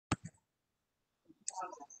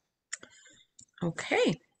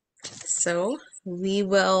Okay, so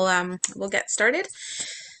we'll get started.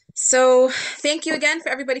 So thank you again for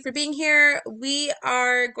everybody for being here. We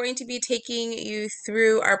are going to be taking you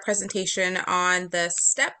through our presentation on the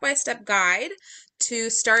step-by-step guide to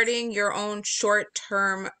starting your own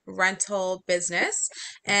short-term rental business.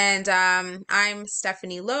 And I'm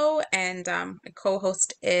Stephanie Lowe, and my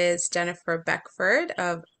co-host is Jennifer Beckford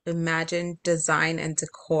of Imagine Design and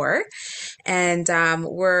Decor. And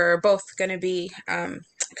we're both going to be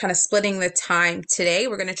kind of splitting the time today.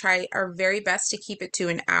 We're going to try our very best to keep it to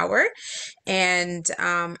an hour. And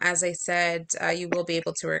as I said, you will be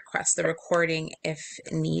able to request the recording if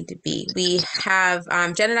need be. We have,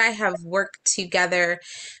 Jen and I have worked together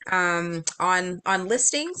on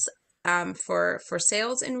listings for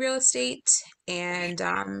sales in real estate. And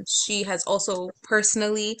she has also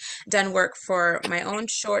personally done work for my own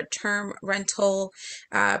short-term rental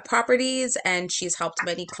properties, and she's helped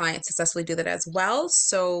many clients successfully do that as well.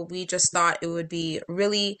 So we just thought it would be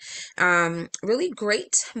really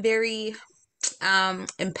great, very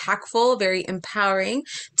impactful, very empowering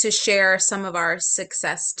to share some of our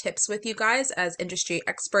success tips with you guys as industry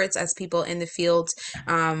experts, as people in the field,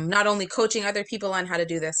 not only coaching other people on how to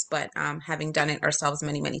do this, but having done it ourselves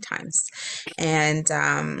many times. And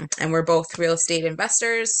we're both real estate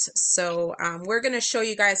investors, so we're going to show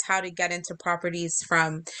you guys how to get into properties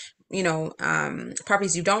from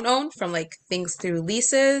properties you don't own, from like things through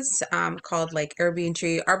leases, called like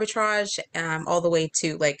AirBNB arbitrage, all the way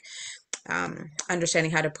to like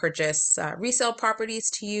understanding how to purchase resale properties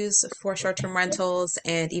to use for short-term rentals,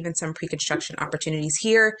 and even some pre-construction opportunities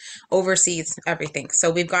here, overseas, everything.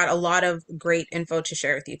 So we've got a lot of great info to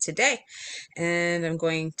share with you today, and I'm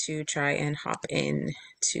going to try and hop in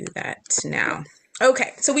to that now.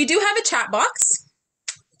 Okay, so we do have a chat box.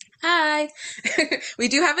 Hi. We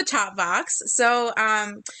do have a chat box. So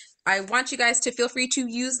I want you guys to feel free to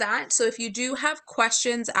use that. So if you do have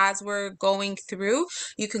questions as we're going through,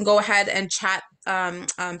 you can go ahead and type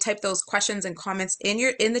those questions and comments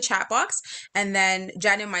in the chat box, and then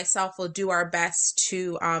Jen and myself will do our best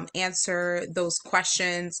to answer those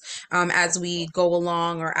questions as we go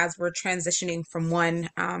along, or as we're transitioning from one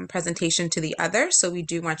presentation to the other. So we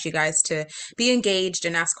do want you guys to be engaged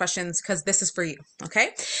and ask questions, because this is for you.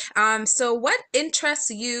 Okay. So what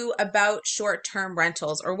interests you about short-term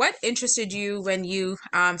rentals, or what interested you when you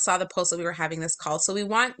saw the post that we were having this call? So we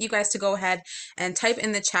want you guys to go ahead and type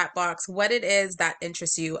in the chat box what it is that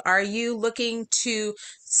interests you. Are you looking to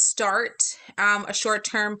start a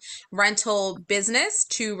short-term rental business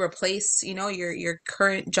to replace, your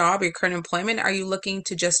current job, your current employment? Are you looking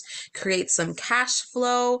to just create some cash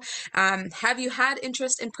flow? Have you had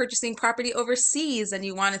interest in purchasing property overseas and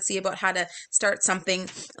you want to see about how to start something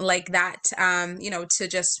like that, to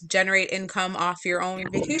just generate income off your own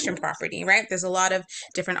vacation property, right? There's a lot of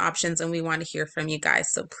different options, and we want to hear from you guys.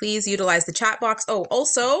 So please utilize the chat box. Oh,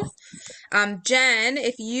 also, Jen,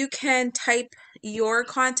 if you can type your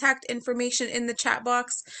contact information in the chat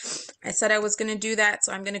box. I said I was going to do that,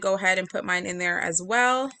 so I'm going to go ahead and put mine in there as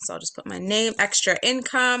well. So I'll just put my name. Extra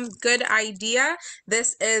income, good idea.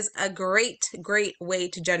 This is a great way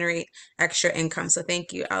to generate extra income. So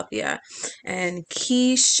thank you, Althea and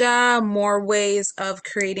Keisha. More ways of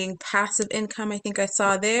creating passive income, I think I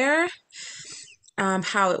saw there.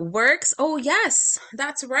 How it works. Oh, yes,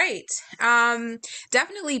 that's right.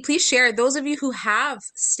 Definitely, please share. Those of you who have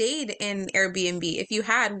stayed in Airbnb, if you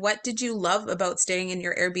had, what did you love about staying in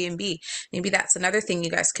your Airbnb? Maybe that's another thing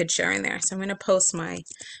you guys could share in there. So I'm going to post my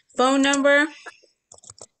phone number.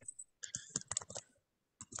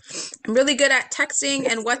 I'm really good at texting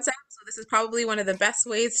and WhatsApp, so this is probably one of the best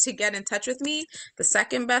ways to get in touch with me. The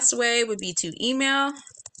second best way would be to email.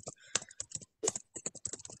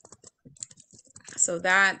 So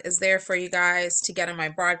that is there for you guys to get on my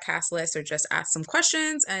broadcast list, or just ask some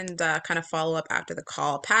questions and kind of follow up after the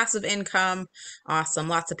call. Passive income, awesome.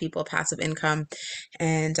 Lots of people passive income,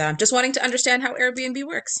 and just wanting to understand how Airbnb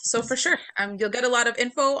works. So for sure, you'll get a lot of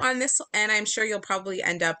info on this, and I'm sure you'll probably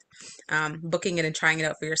end up booking it and trying it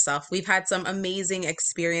out for yourself. We've had some amazing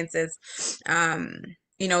experiences.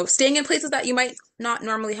 Staying in places that you might not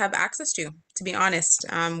normally have access to be honest,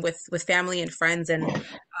 with family and friends, and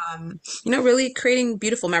really creating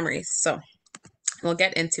beautiful memories. So we'll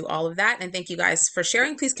get into all of that, and thank you guys for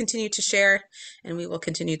sharing. Please continue to share, and we will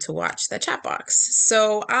continue to watch the chat box.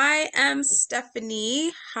 So I am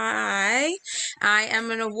Stephanie. Hi. I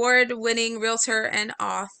am an award-winning realtor and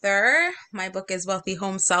author. My book is Wealthy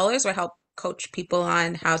Home Sellers, where I help coach people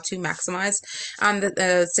on how to maximize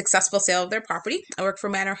the successful sale of their property. I work for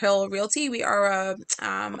Manor Hill Realty. We are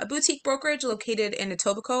a boutique brokerage located in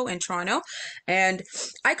Etobicoke in Toronto, and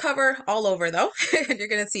I cover all over though. And you're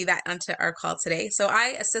going to see that onto our call today. So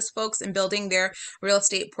I assist folks in building their real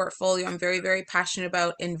estate portfolio. I'm very, very passionate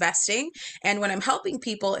about investing. And when I'm helping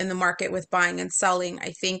people in the market with buying and selling,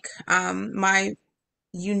 I think my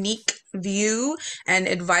unique view and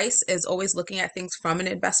advice is always looking at things from an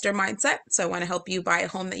investor mindset. So I want to help you buy a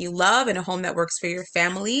home that you love and a home that works for your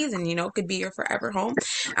families, and it could be your forever home.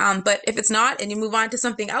 But if it's not and you move on to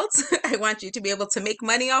something else, I want you to be able to make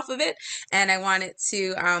money off of it, and I want it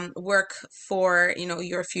to work for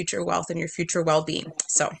your future wealth and your future well-being.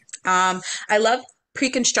 So I love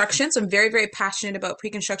pre-construction. So I'm very, very passionate about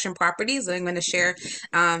pre-construction properties, and I'm going to share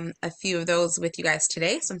a few of those with you guys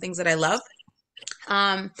today, some things that I love.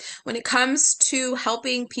 When it comes to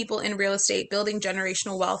helping people in real estate, building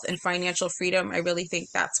generational wealth and financial freedom, I really think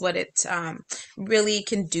that's what it really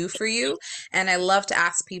can do for you. And I love to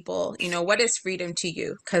ask people, what is freedom to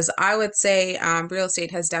you? Because I would say real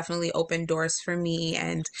estate has definitely opened doors for me,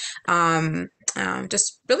 and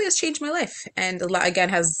just really has changed my life, and again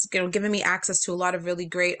has given me access to a lot of really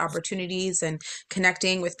great opportunities and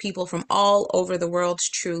connecting with people from all over the world,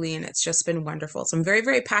 truly, and it's just been wonderful. So I'm very,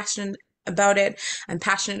 very passionate about it. I'm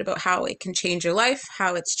passionate about how it can change your life,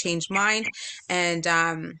 how it's changed mine, and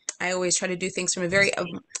I always try to do things from a very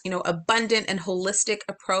abundant and holistic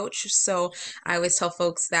approach. So I always tell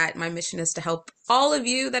folks that my mission is to help all of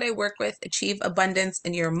you that I work with achieve abundance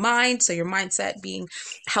in your mind, so your mindset being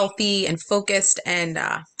healthy and focused and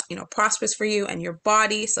prosperous for you, and your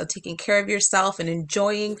body, so taking care of yourself and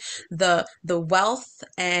enjoying the wealth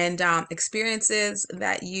and experiences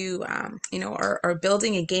that you are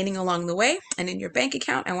building and gaining along the way. And in your bank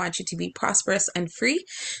account, I want you to be prosperous and free,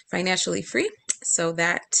 financially free. So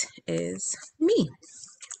that is me.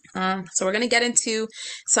 So we're going to get into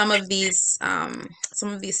some of these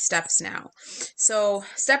steps now. So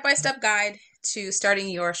step-by-step guide to starting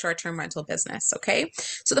your short-term rental business. Okay.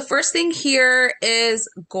 So the first thing here is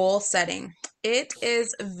goal setting. It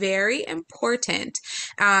is very important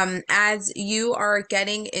as you are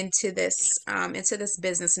getting into this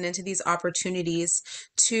business and into these opportunities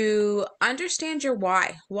to understand your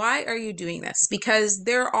why. Why are you doing this? Because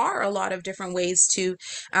there are a lot of different ways to,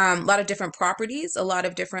 a lot of different properties, a lot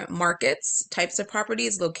of different markets, types of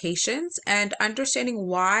properties, locations, and understanding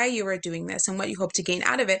why you are doing this and what you hope to gain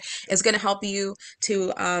out of it is going to help you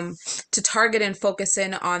to target and focus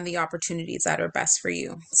in on the opportunities that are best for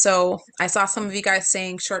you. So I saw some of you guys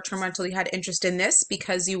saying short-term rental, you had interest in this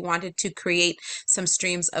because you wanted to create some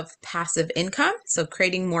streams of passive income, so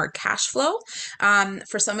creating more cash flow.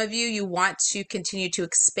 For some of you, you want to continue to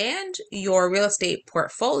expand your real estate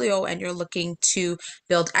portfolio and you're looking to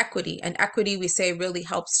build equity. And equity, we say, really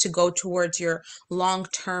helps to go towards your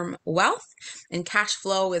long-term wealth. And cash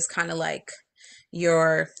flow is kind of like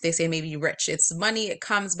they say maybe rich. It's money, it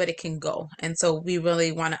comes, but it can go. And so we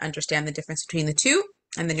really want to understand the difference between the two,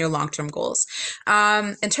 and then your long-term goals.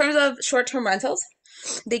 In terms of short-term rentals,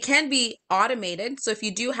 they can be automated. So if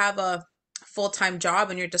you do have a full-time job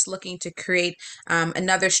and you're just looking to create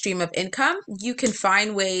another stream of income, you can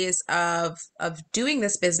find ways of doing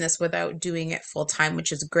this business without doing it full-time,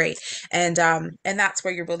 which is great. And that's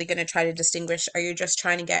where you're really going to try to distinguish. Are you just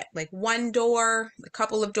trying to get like one door, a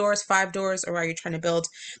couple of doors, 5 doors, or are you trying to build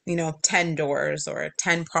 10 doors or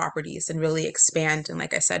 10 properties and really expand and,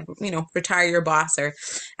 like I said, retire your boss or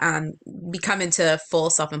become into full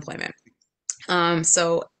self-employment?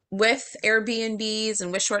 So with Airbnbs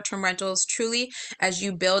and with short-term rentals, truly, as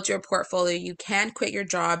you build your portfolio, you can quit your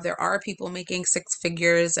job. There are people making 6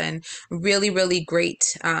 figures and really, really great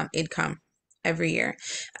income every year.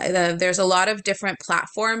 There's a lot of different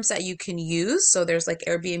platforms that you can use. So there's like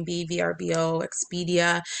Airbnb, VRBO,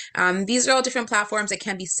 Expedia. These are all different platforms that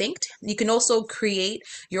can be synced. You can also create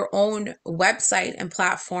your own website and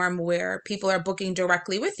platform where people are booking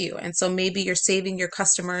directly with you. And so maybe you're saving your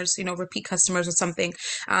customers, repeat customers or something,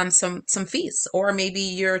 some fees, or maybe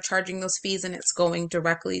you're charging those fees and it's going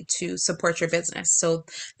directly to support your business. So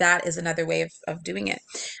that is another way of doing it.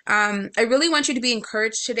 I really want you to be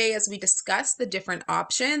encouraged today as we discuss the different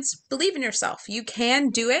options. Believe in yourself. You can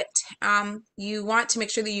do it. You want to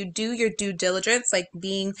make sure that you do your due diligence, like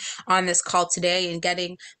being on this call today and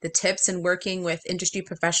getting the tips and working with industry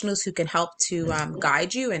professionals who can help to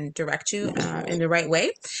guide you and direct you in the right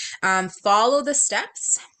way. Follow the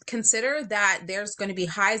steps. Consider that there's going to be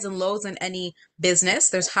highs and lows in any business.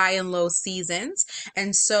 There's high and low seasons.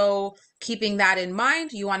 And so keeping that in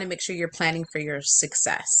mind, you want to make sure you're planning for your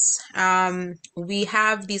success. We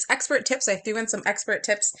have these expert tips. I threw in some expert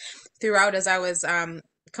tips throughout as I was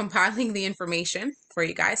compiling the information for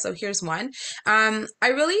you guys. So here's one. I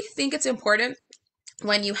really think it's important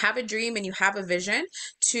when you have a dream and you have a vision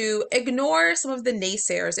to ignore some of the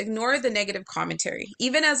naysayers, ignore the negative commentary.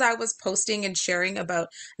 Even as I was posting and sharing about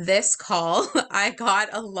this call, I got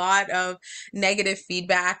a lot of negative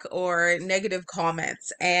feedback or negative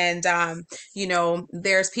comments. And,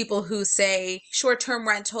 there's people who say short-term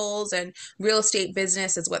rentals and real estate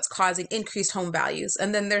business is what's causing increased home values.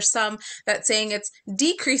 And then there's some that saying it's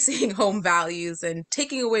decreasing home values and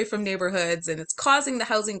taking away from neighborhoods and it's causing the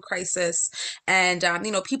housing crisis. And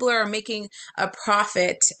people are making a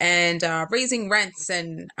profit and raising rents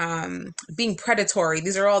and being predatory.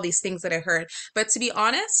 These are all these things that I heard. But to be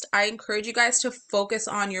honest, I encourage you guys to focus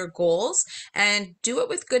on your goals and do it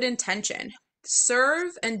with good intention.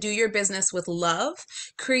 Serve and do your business with love.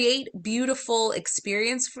 Create beautiful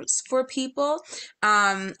experience for people.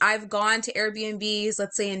 I've gone to Airbnbs,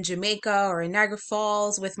 let's say in Jamaica or in Niagara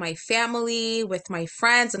Falls with my family, with my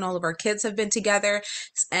friends, and all of our kids have been together.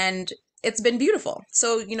 And it's been beautiful.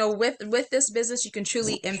 So, with this business, you can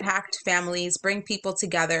truly impact families, bring people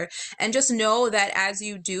together, and just know that as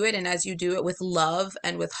you do it and as you do it with love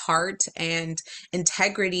and with heart and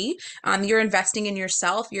integrity, you're investing in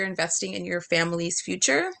yourself, you're investing in your family's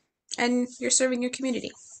future, and you're serving your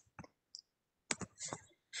community.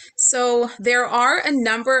 So there are a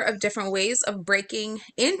number of different ways of breaking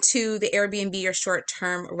into the Airbnb or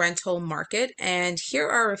short-term rental market, and here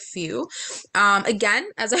are a few. Again,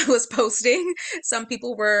 as I was posting, some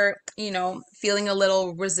people were, feeling a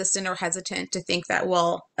little resistant or hesitant to think that,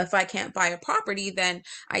 well, if I can't buy a property, then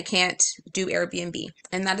I can't do Airbnb.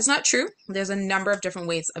 And that is not true. There's a number of different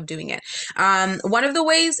ways of doing it. One of the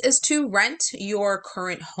ways is to rent your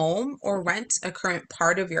current home or rent a current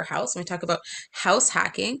part of your house. When we talk about house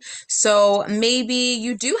hacking, so maybe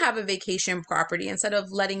you do have a vacation property. Instead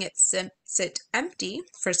of letting it sit empty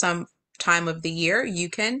for some time of the year, you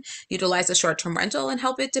can utilize a short-term rental and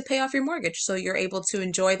help it to pay off your mortgage. So you're able to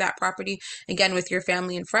enjoy that property again with your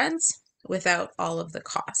family and friends without all of the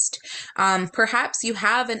cost. Perhaps you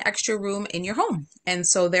have an extra room in your home, and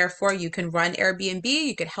so therefore you can run Airbnb,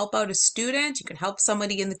 you could help out a student, you can help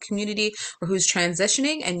somebody in the community or who's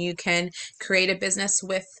transitioning, and you can create a business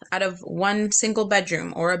out of one single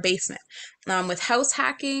bedroom or a basement. With house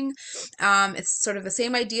hacking, it's sort of the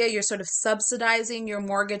same idea. You're sort of subsidizing your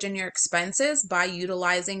mortgage and your expenses by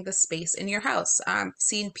utilizing the space in your house.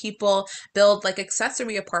 Seen people build like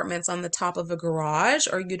accessory apartments on the top of a garage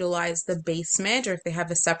or utilize the basement, or if they have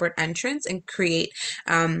a separate entrance, and create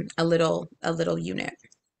a little unit.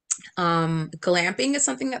 Glamping is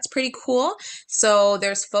something that's pretty cool. So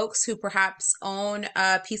there's folks who perhaps own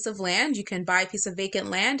a piece of land. You can buy a piece of vacant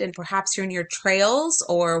land, and perhaps you're near trails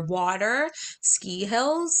or water, ski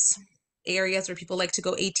hills, areas where people like to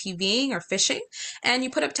go ATVing or fishing, and you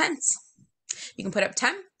put up tents. You can put up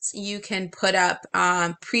tents. You can put up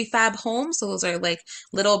prefab homes. So those are like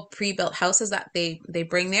little pre-built houses that they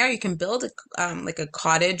bring there. You can build like a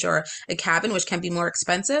cottage or a cabin, which can be more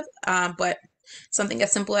expensive, but something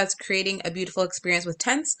as simple as creating a beautiful experience with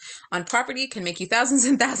tents on property can make you thousands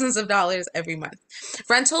and thousands of dollars every month.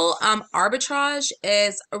 Rental arbitrage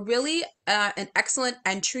is really an excellent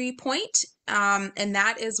entry point. And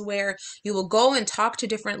that is where you will go and talk to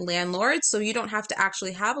different landlords. So you don't have to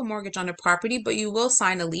actually have a mortgage on a property, but you will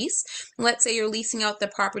sign a lease. Let's say you're leasing out the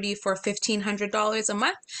property for $1,500 a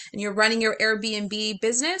month and you're running your Airbnb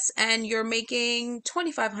business and you're making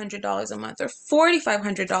 $2,500 a month or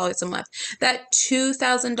 $4,500 a month. That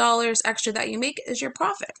 $2,000 extra that you make is your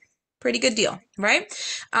profit. Pretty good deal, right?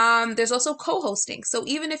 There's also co-hosting. So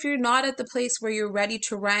even if you're not at the place where you're ready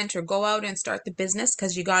to rent or go out and start the business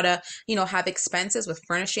because you gotta, have expenses with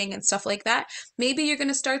furnishing and stuff like that, maybe you're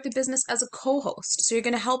gonna start the business as a co-host. So you're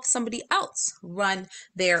gonna help somebody else run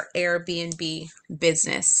their Airbnb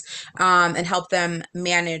business and help them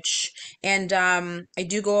manage. And I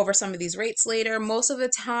do go over some of these rates later. Most of the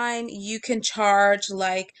time you can charge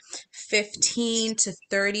like 15 to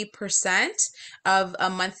 30% of a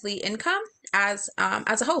monthly income as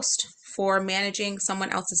a host for managing someone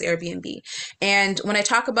else's Airbnb. And when I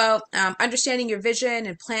talk about understanding your vision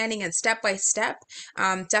and planning and step by step,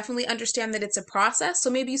 definitely understand that it's a process. So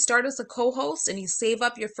maybe you start as a co-host and you save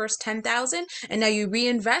up your first 10,000, and now you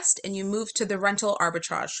reinvest and you move to the rental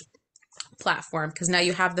arbitrage platform because now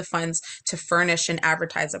you have the funds to furnish and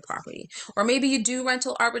advertise a property. Or maybe you do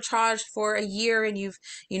rental arbitrage for a year and you've,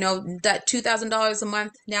 that $2,000 a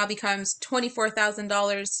month now becomes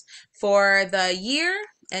 $24,000 for the year,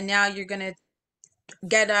 and now you're going to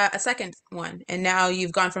get a second one, and now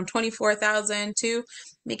you've gone from 24,000 to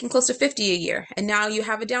making close to 50 a year, and now you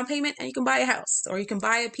have a down payment and you can buy a house or you can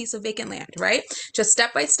buy a piece of vacant land, right? Just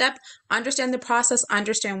step by step, understand the process,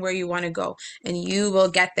 understand where you want to go, and you will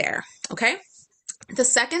get there. Okay. The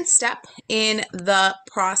second step in the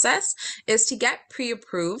process is to get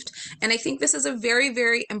pre-approved. And I think this is a very,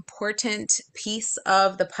 very important piece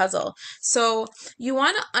of the puzzle. So you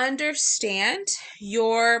want to understand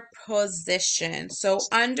your position. So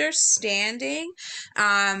understanding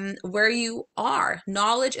where you are.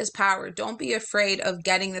 Knowledge is power. Don't be afraid of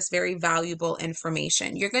getting this very valuable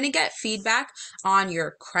information. You're going to get feedback on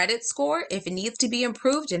your credit score, if it needs to be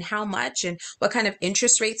improved and how much and what kind of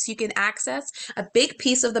interest rates you can access. A big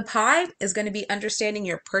piece of the pie is going to be understanding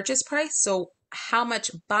your purchase price. So how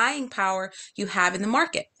much buying power you have in the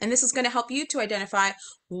market. And this is going to help you to identify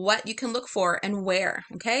what you can look for and where.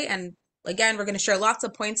 Okay. And again, we're going to share lots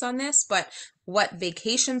of points on this, but what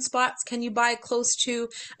vacation spots can you buy close to?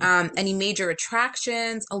 Any major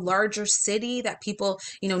attractions, a larger city that people,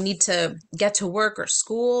 need to get to work or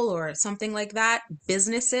school or something like that,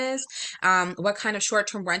 businesses, what kind of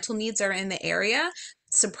short-term rental needs are in the area.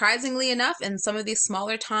 Surprisingly enough, in some of these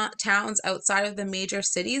smaller towns outside of the major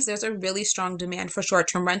cities, there's a really strong demand for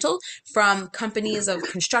short-term rental from companies of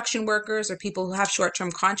construction workers or people who have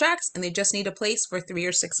short-term contracts, and they just need a place for 3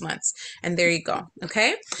 or 6 months. And there you go.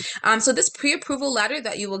 Okay. So this pre-approval letter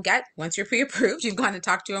that you will get once you're pre-approved, you've gone to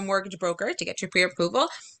talk to a mortgage broker to get your pre-approval.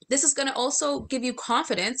 This is going to also give you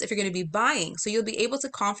confidence if you're going to be buying. So you'll be able to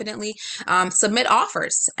confidently submit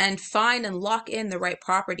offers and find and lock in the right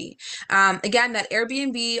property. Again, that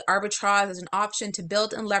AirBNB arbitrage is an option to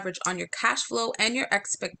build and leverage on your cash flow and your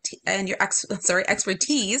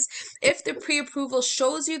expertise if the pre-approval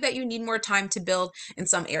shows you that you need more time to build in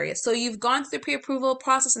some areas. So you've gone through the pre-approval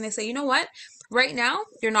process and they say, you know what? Right now,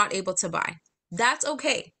 you're not able to buy. That's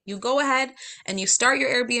okay. You go ahead and you start your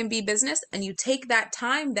Airbnb business and you take that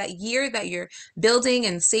time, that year that you're building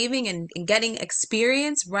and saving and getting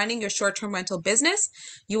experience running your short-term rental business.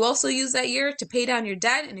 You also use that year to pay down your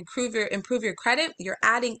debt and improve your credit. You're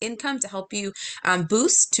adding income to help you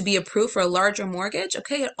boost to be approved for a larger mortgage.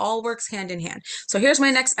 Okay, it all works hand in hand. So here's my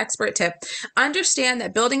next expert tip. Understand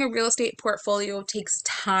that building a real estate portfolio takes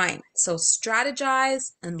time. So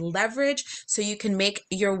strategize and leverage so you can make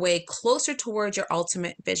your way closer towards your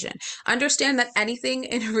ultimate vision. Understand that anything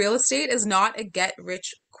in real estate is not a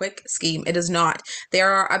get-rich-quick scheme. It is not.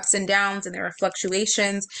 There are ups and downs and there are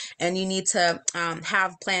fluctuations, and you need to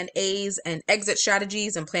have plan A's and exit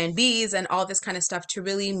strategies and plan B's and all this kind of stuff to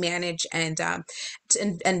really manage and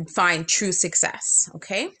find true success.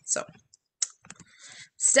 Okay, so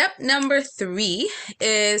step number 3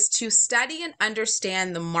 is to study and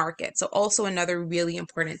understand the market. So also another really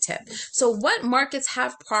important tip. So what markets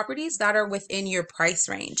have properties that are within your price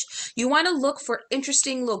range? You want to look for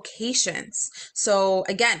interesting locations. So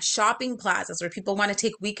again, shopping plazas where people want to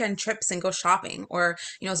take weekend trips and go shopping, or,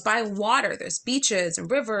 it's by water. There's beaches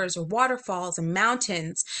and rivers or waterfalls and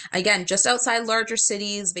mountains. Again, just outside larger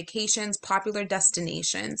cities, vacations, popular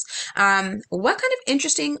destinations. What kind of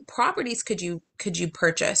interesting properties could you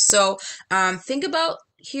purchase? So think about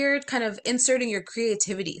here kind of inserting your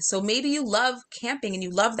creativity. So maybe you love camping and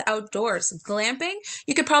you love the outdoors. Glamping,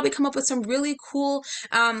 you could probably come up with some really cool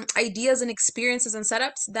ideas and experiences and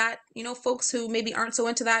setups that, folks who maybe aren't so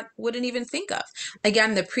into that wouldn't even think of.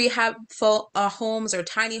 Again, the prehab homes or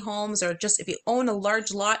tiny homes, or just if you own a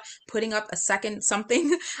large lot, putting up a second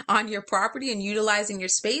something on your property and utilizing your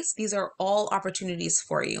space, these are all opportunities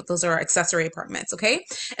for you. Those are accessory apartments, okay?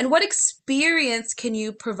 And what experience can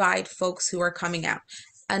you provide folks who are coming out?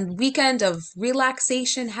 A weekend of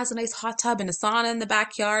relaxation, has a nice hot tub and a sauna in the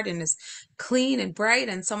backyard and is clean and bright,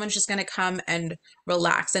 and someone's just going to come and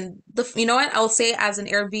relax. And you know what? I'll say, as an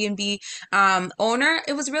Airbnb owner,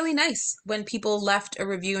 it was really nice when people left a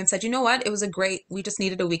review and said, you know what? It was we just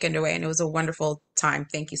needed a weekend away and it was a wonderful time.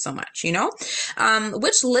 Thank you so much.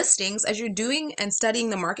 Which listings, as you're doing and studying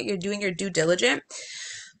the market, you're doing your due diligence,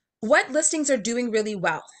 what listings are doing really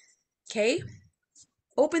well? Okay.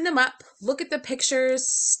 Open them up, look at the pictures,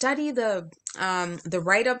 study the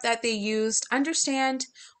write-up that they used, understand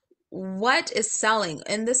what is selling.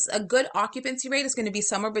 And a good occupancy rate is going to be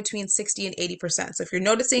somewhere between 60 and 80%. So if you're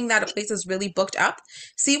noticing that a place is really booked up,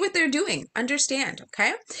 see what they're doing, understand,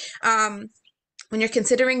 okay? When you're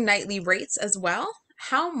considering nightly rates as well,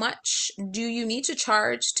 how much do you need to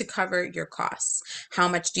charge to cover your costs? How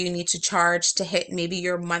much do you need to charge to hit maybe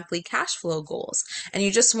your monthly cash flow goals? And you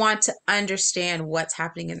just want to understand what's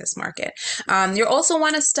happening in this market. You also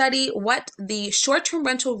want to study what the short-term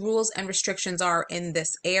rental rules and restrictions are in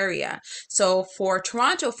this area. So for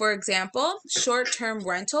Toronto, for example, short-term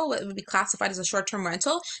rental, what would be classified as a short-term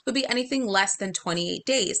rental, would be anything less than 28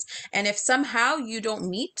 days. And if somehow you don't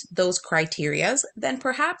meet those criteria, then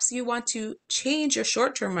perhaps you want to change your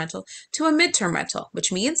short-term rental to a midterm rental,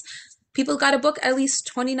 which means people got to book at least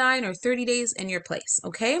 29 or 30 days in your place,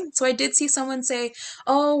 okay? So I did see someone say,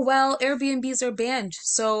 oh, well, Airbnbs are banned.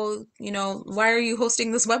 So, why are you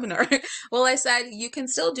hosting this webinar? Well, I said, you can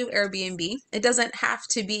still do Airbnb. It doesn't have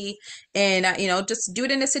to be in, just do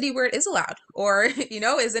it in a city where it is allowed, or,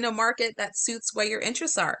 is in a market that suits what your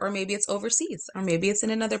interests are, or maybe it's overseas, or maybe it's in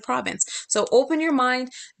another province. So open your mind.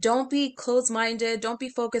 Don't be closed-minded. Don't be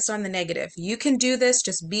focused on the negative. You can do this.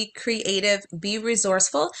 Just be creative, be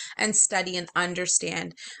resourceful, and study and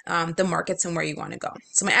understand the markets and where you want to go.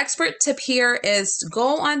 So my expert tip here is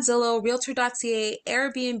go on Zillow, Realtor.ca,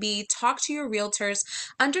 Airbnb, talk to your realtors,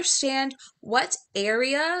 understand what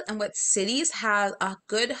area and what cities have a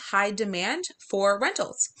good high demand for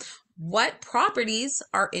rentals. What properties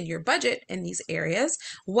are in your budget in these areas?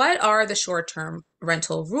 What are the short-term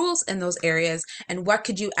rental rules in those areas? And what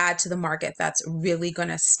could you add to the market that's really going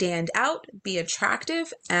to stand out, be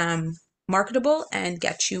attractive, marketable, and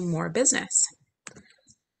get you more business?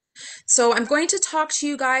 So I'm going to talk to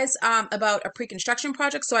you guys about a pre-construction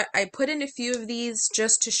project. So I put in a few of these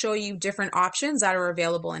just to show you different options that are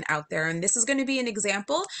available and out there. And this is going to be an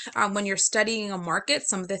example when you're studying a market,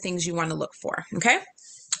 some of the things you want to look for, okay?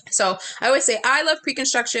 So I always say, I love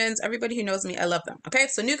pre-constructions. Everybody who knows me, I love them. Okay,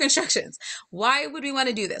 so new constructions. Why would we want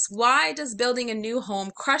to do this? Why does building a new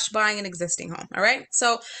home crush buying an existing home? All right,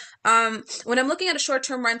 so when I'm looking at a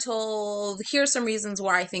short-term rental, here's some reasons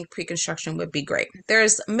why I think pre-construction would be great.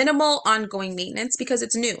 There's minimal ongoing maintenance because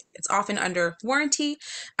it's new. It's often under warranty.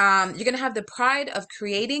 You're going to have the pride of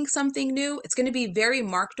creating something new. It's going to be very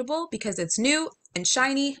marketable because it's new and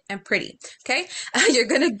shiny and pretty, okay? You're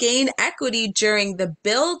going to gain equity during the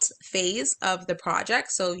build phase of the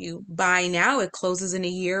project. So you buy now, it closes in a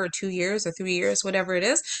year or 2 years or 3 years, whatever it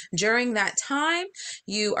is. During that time,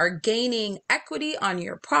 you are gaining equity on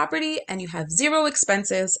your property and you have zero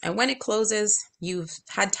expenses. And when it closes, you've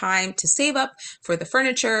had time to save up for the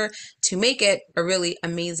furniture to make it a really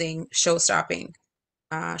amazing show-stopping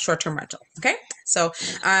short-term rental, okay? So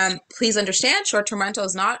please understand, short-term rental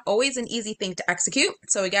is not always an easy thing to execute.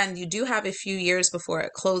 So again, you do have a few years before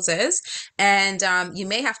it closes, and you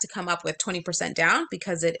may have to come up with 20% down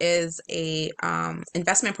because it is a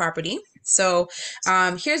investment property. So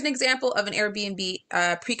here's an example of an Airbnb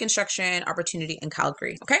pre-construction opportunity in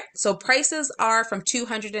Calgary, okay? So prices are from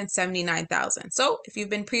 $279,000. So if you've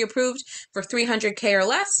been pre-approved for $300K or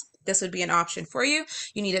less, this would be an option for you.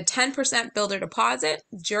 You need a 10% builder deposit.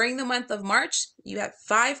 During the month of March, you have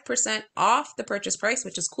 5% off the purchase price,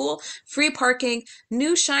 which is cool. Free parking,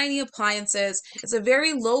 new shiny appliances. It's a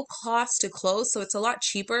very low cost to close, so it's a lot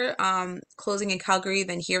cheaper closing in Calgary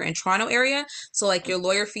than here in Toronto area. So like your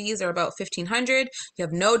lawyer fees are about $1,500. You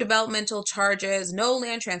have no developmental charges, no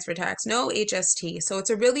land transfer tax, no HST. So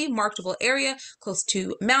it's a really marketable area close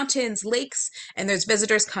to mountains, lakes, and there's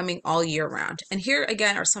visitors coming all year round. And here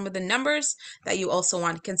again are some of the numbers that you also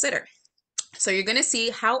want to consider. So you're going to see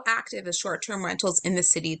how active is short-term rentals in the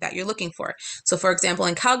city that you're looking for. So for example,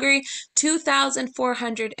 in Calgary,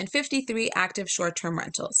 2,453 active short-term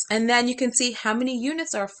rentals. And then you can see how many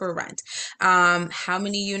units are for rent, how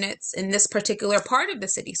many units in this particular part of the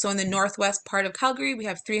city. So in the northwest part of Calgary, we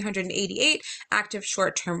have 388 active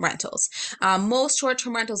short-term rentals. Most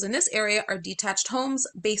short-term rentals in this area are detached homes,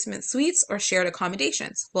 basement suites, or shared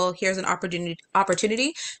accommodations. Well, here's an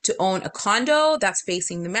opportunity to own a condo that's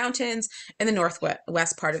facing the mountains in the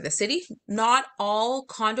northwest part of the city. Not all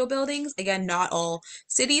condo buildings, again, not all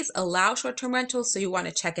cities allow short-term rentals, so you want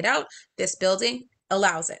to check it out. This building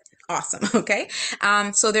allows it. Awesome. Okay.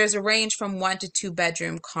 So there's a range from 1 to 2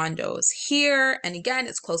 bedroom condos here. And again,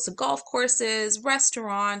 it's close to golf courses,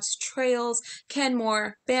 restaurants, trails,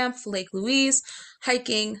 Canmore, Banff, Lake Louise,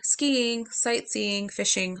 hiking, skiing, sightseeing,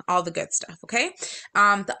 fishing, all the good stuff. Okay.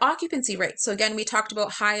 The occupancy rate. So again, we talked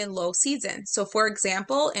about high and low season. So for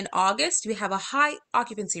example, in August, we have a high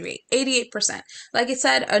occupancy rate, 88%. Like I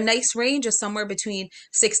said, a nice range is somewhere between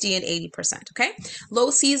 60 and 80%. Okay. Low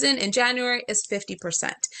season in January is 50%.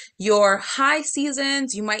 Your high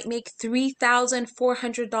seasons, you might make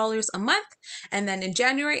 $3,400 a month. And then in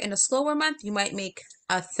January, in a slower month, you might make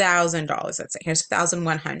 $1,000. Let's say here's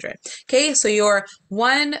 1,100. Okay, so your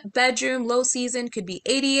 1 bedroom low season could be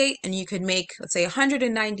 88, and you could make, let's say,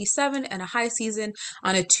 197, and a high season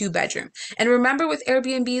on a 2 bedroom. And remember, with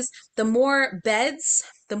Airbnbs, the more beds,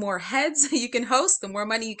 the more heads you can host, the more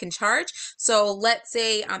money you can charge. So let's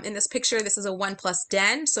say in this picture, this is a 1+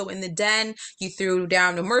 den. So in the den, you threw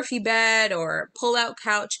down a Murphy bed or pull-out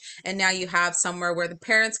couch, and now you have somewhere where the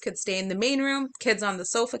parents could stay in the main room, kids on the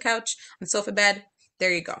sofa couch, on the sofa bed.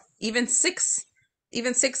 There you go. Even six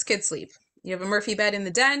kids sleep. You have a Murphy bed in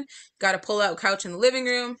the den, got a pull-out couch in the living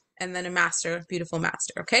room, and then a beautiful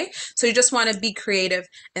master, okay? So you just want to be creative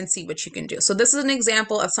and see what you can do. So this is an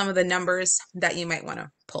example of some of the numbers that you might want to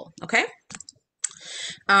pull, okay?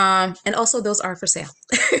 And also those are for sale.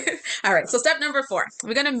 All right, so step number 4,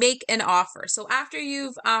 we're gonna make an offer. So after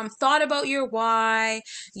you've thought about your why,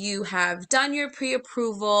 you have done your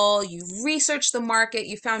pre-approval, you've researched the market,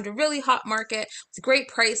 you found a really hot market with great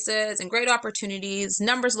prices and great opportunities,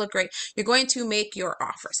 numbers look great, you're going to make your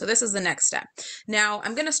offer. So this is the next step. Now,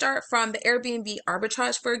 I'm gonna start from the Airbnb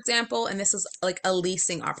arbitrage, for example, and this is like a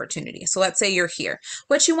leasing opportunity. So let's say you're here.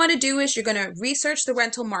 What you wanna do is you're gonna research the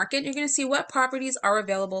rental market, you're gonna see what properties are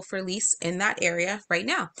available for lease in that area right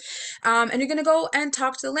now. And you're going to go and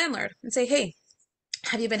talk to the landlord and say, hey,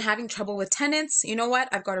 have you been having trouble with tenants? You know what?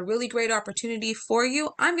 I've got a really great opportunity for you.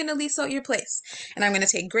 I'm going to lease out your place and I'm going to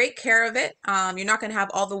take great care of it. You're not going to have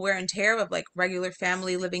all the wear and tear of like regular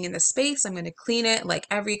family living in the space. I'm going to clean it like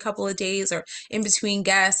every couple of days or in between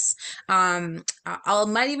guests. I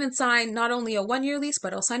might even sign not only a 1-year lease,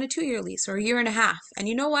 but I'll sign a 2-year lease or a 1.5 years. And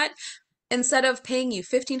you know what? Instead of paying you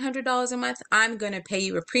 $1,500 a month, I'm going to pay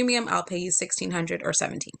you a premium. I'll pay you $1,600 or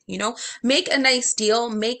 $1,700, you know, make a nice deal,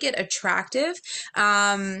 make it attractive.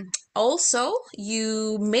 Also,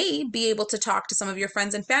 you may be able to talk to some of your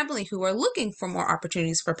friends and family who are looking for more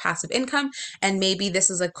opportunities for passive income. And maybe this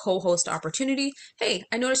is a co-host opportunity. Hey,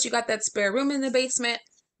 I noticed you got that spare room in the basement.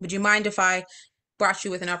 Would you mind if I brought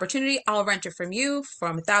you with an opportunity? I'll rent it from you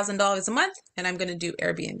from $1,000 a month, and I'm going to do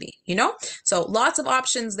Airbnb, you know? So lots of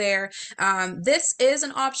options there. This is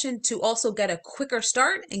an option to also get a quicker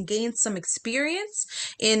start and gain some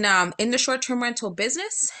experience in the short-term rental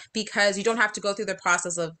business, because you don't have to go through the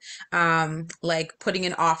process of like putting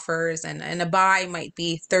in offers, and a buy might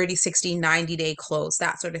be 30, 60, 90-day close,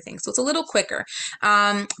 that sort of thing. So it's a little quicker.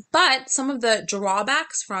 But some of the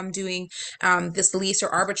drawbacks from doing this lease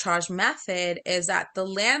or arbitrage method is that the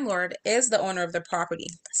landlord is the owner of the property.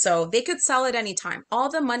 So they could sell at any time. All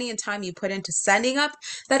the money and time you put into setting up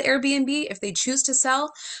that Airbnb, if they choose to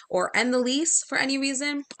sell or end the lease for any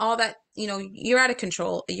reason, all that, you know, you're out of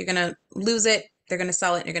control. You're going to lose it. They're going to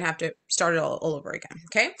sell it and you're going to have to start it all over again.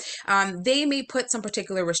 Okay. They may put some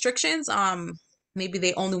particular restrictions. Maybe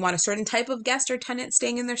they only want a certain type of guest or tenant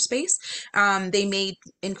staying in their space. They may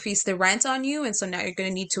increase the rent on you, and so now you're going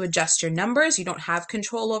to need to adjust your numbers. You don't have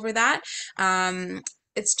control over that.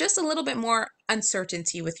 It's just a little bit more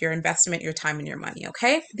uncertainty with your investment, your time, and your money,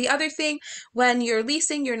 okay? The other thing, when you're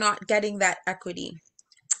leasing, you're not getting that equity.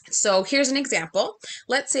 So here's an example.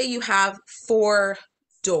 Let's say you have 4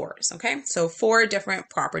 doors, okay? So 4 different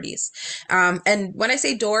properties. And when I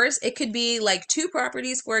say doors, it could be like 2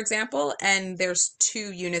 properties, for example, and there's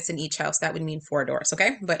 2 units in each house. That would mean 4 doors,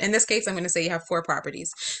 okay? But in this case, I'm going to say you have 4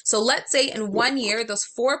 properties. So let's say in 1 year, those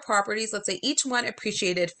 4 properties, let's say each one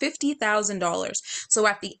appreciated $50,000. So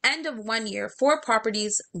at the end of 1 year, 4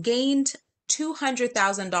 properties gained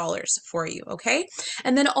 $200,000 for you, okay?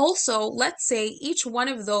 And then also, let's say each one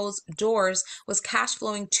of those doors was cash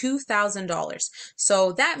flowing $2,000.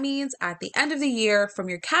 So that means at the end of the year, from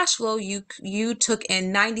your cash flow, you took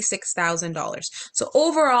in $96,000. So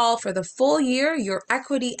overall, for the full year, your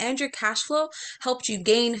equity and your cash flow helped you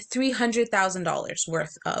gain $300,000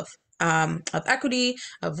 worth of equity,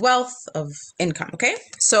 of wealth, of income, okay?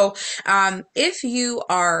 So if you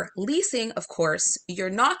are leasing, of course, you're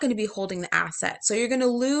not going to be holding the asset. So you're going to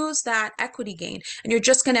lose that equity gain, and you're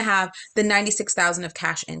just going to have the $96,000 of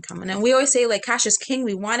cash income. And then we always say, like, cash is king.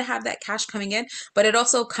 We want to have that cash coming in, but it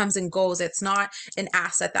also comes and goes. It's not an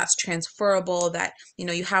asset that's transferable, that, you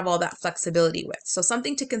know, you have all that flexibility with. So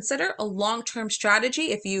something to consider, a long-term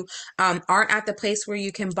strategy. If you aren't at the place where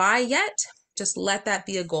you can buy yet, just let that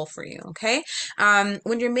be a goal for you, okay?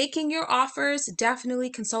 When you're making your offers, definitely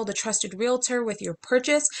consult a trusted realtor with your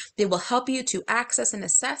purchase. They will help you to access and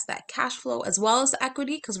assess that cash flow as well as the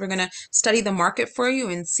equity, because we're going to study the market for you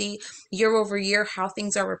and see year over year how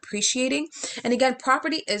things are appreciating. And again,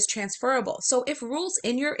 property is transferable. So if rules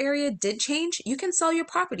in your area did change, you can sell your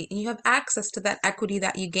property and you have access to that equity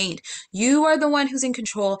that you gained. You are the one who's in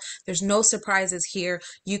control. There's no surprises here.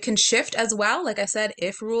 You can shift as well. Like I said,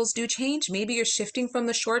 if rules do change, maybe maybe you're shifting from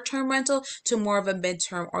the short-term rental to more of a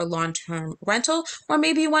mid-term or long-term rental, or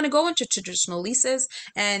maybe you want to go into traditional leases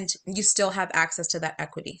and you still have access to that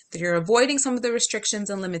equity. You're avoiding some of the restrictions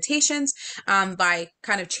and limitations by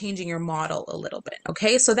kind of changing your model a little bit.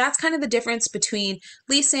 Okay, so that's kind of the difference between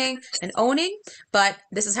leasing and owning, but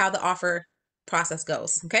this is how the offer process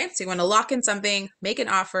goes. Okay, so you want to lock in something, make an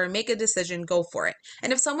offer, make a decision, go for it.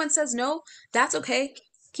 And if someone says no, that's okay.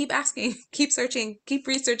 Keep asking, keep searching, keep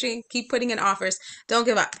researching, keep putting in offers. Don't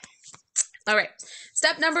give up. All right,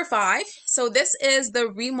 step number 5. So this is the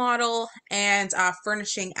remodel and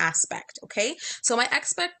furnishing aspect. Okay, so my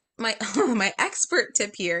expert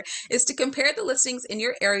tip here is to compare the listings in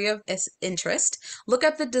your area of interest, look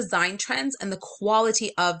at the design trends and the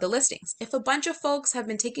quality of the listings. If a bunch of folks have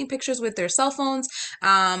been taking pictures with their cell phones,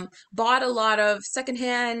 bought a lot of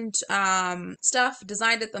secondhand stuff,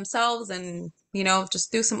 designed it themselves, and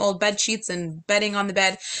just threw some old bed sheets and bedding on the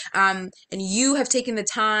bed, and you have taken the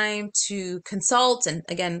time to consult and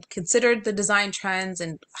again considered the design trends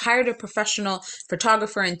and hired a professional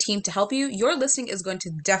photographer and team to help you, your listing is going to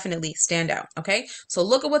definitely stand out. Okay, so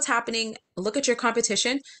look at what's happening, look at your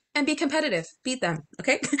competition, and be competitive, beat them.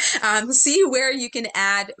 Okay, see where you can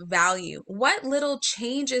add value. What little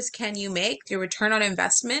changes can you make to your return on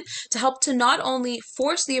investment to help to not only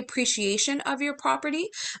force the appreciation of your property,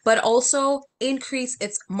 but also increase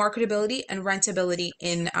its marketability and rentability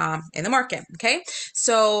in the market. Okay,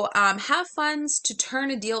 so have funds to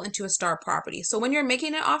turn a deal into a star property. So when you're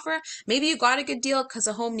making an offer, maybe you got a good deal because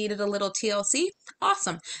a home needed a little TLC.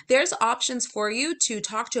 Awesome. There's options for you to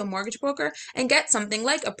talk to a mortgage broker and get something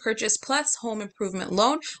like a purchase plus home improvement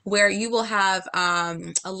loan, where you will have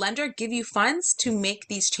a lender give you funds to make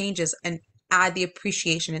these changes and add the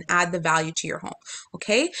appreciation and add the value to your home.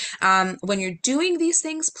 Okay, when you're doing these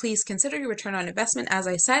things, please consider your return on investment, as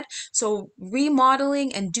I said. So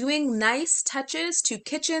remodeling and doing nice touches to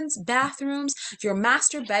kitchens, bathrooms, your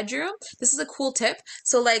master bedroom. This is a cool tip.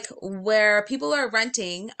 So like where people are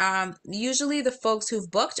renting, usually the folks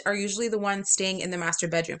who've booked are usually the ones staying in the master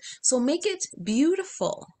bedroom. So make it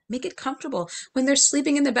beautiful. Make it comfortable. When they're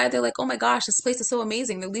sleeping in the bed, they're like, oh my gosh, this place is so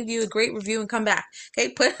amazing. They'll leave you a great review and come back.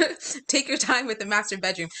 Okay, take your time with the master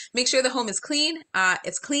bedroom. Make sure the home is clean.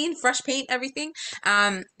 It's clean, fresh paint, everything.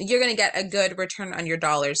 You're going to get a good return on your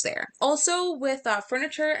dollars there. Also with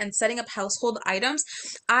furniture and setting up household items,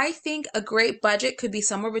 I think a great budget could be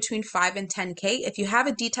somewhere between 5 and 10K. If you have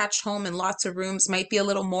a detached home and lots of rooms, might be a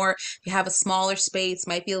little more. If you have a smaller space,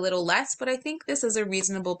 might be a little less, but I think this is a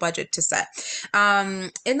reasonable budget to set.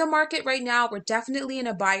 In the market right now, we're definitely in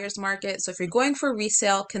a buyer's market. So if you're going for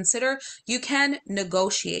resale, consider you can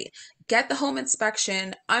negotiate. Get the home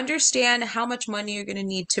inspection, understand how much money you're going to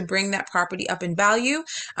need to bring that property up in value,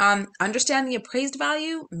 understand the appraised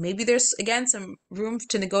value. Maybe there's, again, some room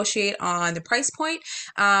to negotiate on the price point.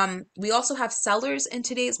 We also have sellers in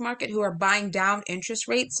today's market who are buying down interest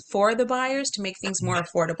rates for the buyers to make things more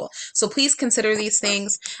affordable. So please consider these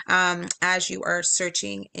things as you are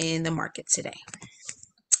searching in the market today.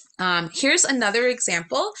 Here's another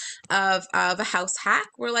example of a house hack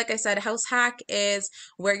where, like I said, a house hack is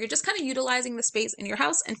where you're just kind of utilizing the space in your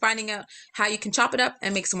house and finding out how you can chop it up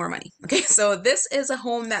and make some more money. Okay, so this is a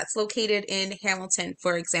home that's located in Hamilton,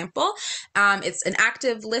 for example. It's an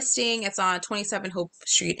active listing. It's on 27 Hope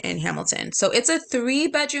Street in Hamilton. So it's a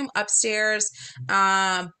 3-bedroom upstairs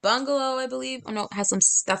bungalow, I believe. Oh no, it has some,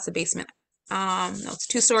 that's the basement. No,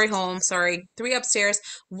 it's a 2-story home, sorry, 3 upstairs,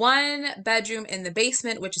 1 bedroom in the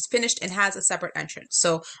basement, which is finished and has a separate entrance.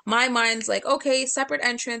 So my mind's like, okay, separate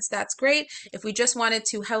entrance, that's great. If we just wanted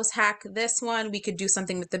to house hack this one, we could do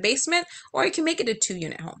something with the basement, or you can make it a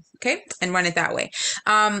 2-unit home, okay, and run it that way.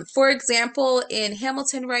 For example, in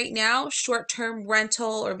Hamilton right now, short-term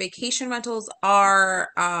rental or vacation rentals are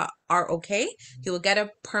okay. You will get a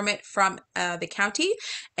permit from the county,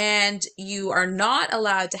 and you are not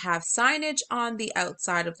allowed to have signage on the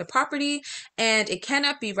outside of the property, and it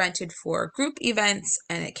cannot be rented for group events,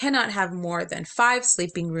 and it cannot have more than 5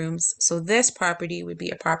 sleeping rooms. So this property would be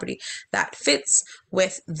a property that fits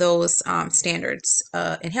with those standards.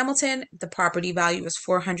 In Hamilton, the property value is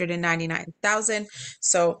 $499,000.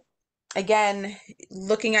 So again,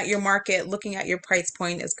 looking at your market, looking at your price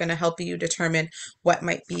point is going to help you determine what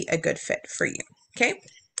might be a good fit for you. Okay.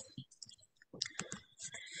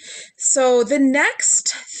 So the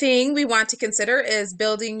next thing we want to consider is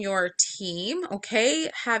building your team, okay?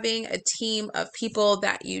 Having a team of people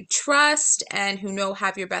that you trust and who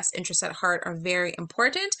have your best interests at heart are very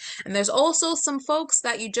important. And there's also some folks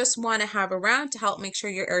that you just want to have around to help make sure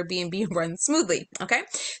your Airbnb runs smoothly, okay?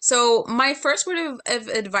 So my first word of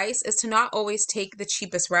advice is to not always take the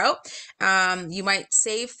cheapest route. You might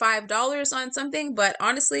save $5 on something, but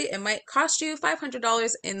honestly, it might cost you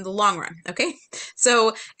 $500 in the long run, okay?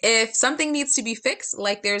 So if something needs to be fixed,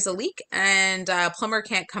 like there's a leak and a plumber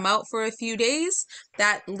can't come out for a few days,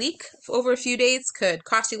 that leak over a few days could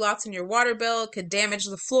cost you lots in your water bill, could damage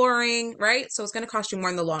the flooring, right? So it's going to cost you more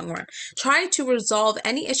in the long run. Try to resolve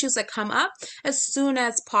any issues that come up as soon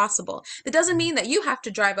as possible. It doesn't mean that you have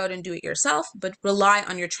to drive out and do it yourself, but rely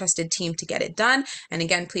on your trusted team to get it done. And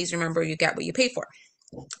again, please remember you get what you pay for.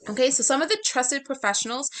 Okay, so some of the trusted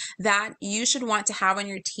professionals that you should want to have on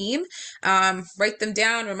your team, write them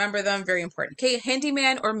down, remember them, very important. Okay,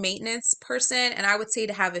 handyman or maintenance person, and I would say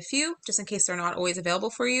to have a few, just in case they're not always available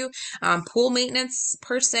for you. Pool maintenance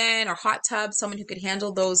person or hot tub, someone who could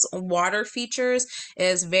handle those water features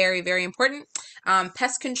is very, very important.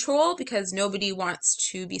 Pest control, because nobody wants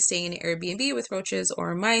to be staying in an Airbnb with roaches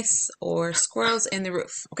or mice or squirrels in the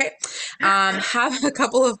roof, okay? Have a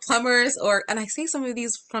couple of plumbers and I say some of these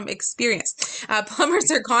from experience, plumbers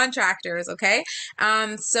or contractors, okay?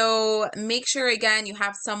 So make sure, again, you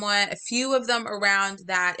have a few of them around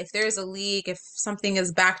that if there's a leak, if something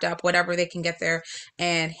is backed up, whatever, they can get there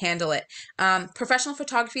and handle it. Professional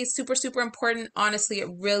photography is super, super important. Honestly, it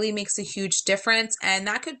really makes a huge difference, and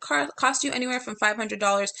that could cost you anywhere from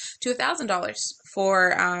 $500 to $1,000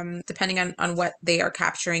 for depending on what they are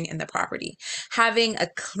capturing in the property. Having a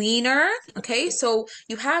cleaner, okay, so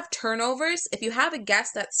you have turnovers. If you have a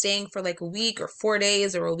guest that's staying for like a week or 4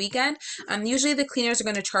 days or a weekend, usually the cleaners are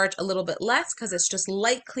going to charge a little bit less because it's just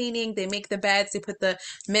light cleaning. They make the beds, they put the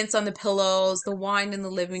mints on the pillows, the wine in the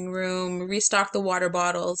living room, restock the water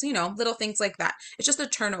bottles, little things like that. It's just a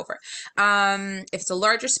turnover. If it's a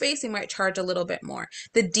larger space, they might charge a little bit more.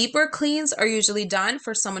 The deeper cleans are usually done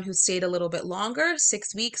for someone who stayed a little bit longer,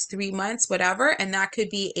 6 weeks, 3 months, whatever, and that could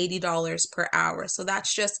be $80 per hour. So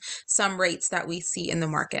that's just some rates that we see in the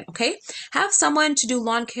market, okay? Have someone to do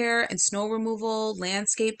lawn care and snow removal,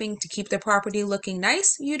 landscaping to keep the property looking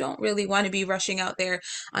nice. You don't really want to be rushing out there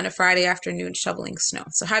on a Friday afternoon shoveling snow.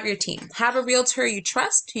 So have your team. Have a realtor you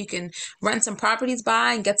trust who you can run some properties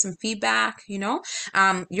by and get some feedback,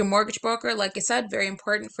 your mortgage broker, like I said, very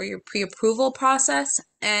important for your pre-approval process.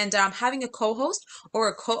 And having a co-host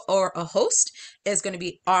or a host is going to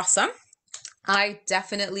be awesome. I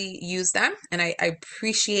definitely use them, and I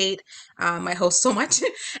appreciate my host so much,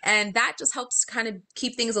 and that just helps kind of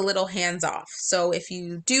keep things a little hands off. So if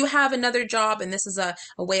you do have another job and this is a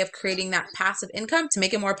way of creating that passive income, to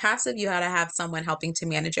make it more passive, you got to have someone helping to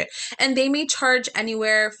manage it. And they may charge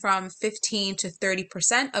anywhere from 15 to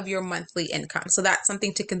 30% of your monthly income. So that's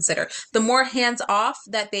something to consider. The more hands off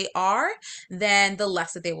that they are, then the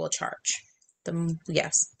less that they will charge.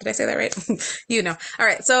 Yes, did I say that right? All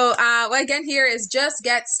right, so again, here is just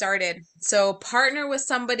get started. So partner with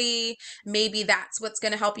somebody. Maybe that's what's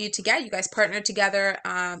going to help you to get you guys partner together.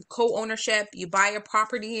 Co-ownership. You buy a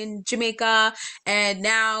property in Jamaica, and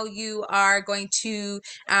now you are going to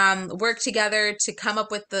work together to come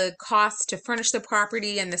up with the cost to furnish the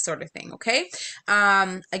property and this sort of thing, okay?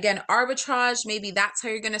 Again, arbitrage, maybe that's how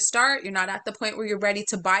you're going to start. You're not at the point where you're ready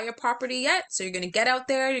to buy a property yet, so you're going to get out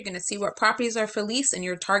there, you're going to see what properties are for lease in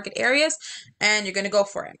your target areas, and you're going to go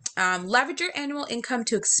for it. Leverage your annual income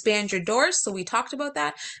to expand your doors. So we talked about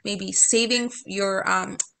that. Maybe saving your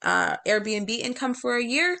Airbnb income for a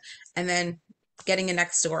year and then getting a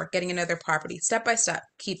next door, getting another property, step by step,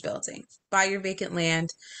 keep building, buy your vacant land,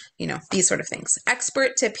 these sort of things.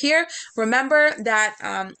 Expert tip here, remember that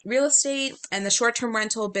real estate and the short-term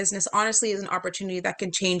rental business honestly is an opportunity that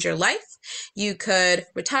can change your life. You could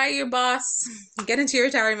retire your boss, get into your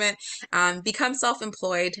retirement, become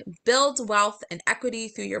self-employed, build wealth and equity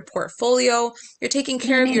through your portfolio. You're taking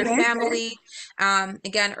care of your family.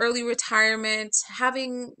 Again, early retirement,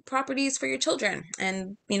 having properties for your children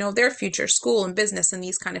and, their future, school and business and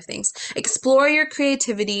these kind of things. Explore your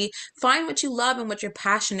creativity, find what you love and what you're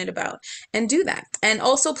passionate about, and do that. And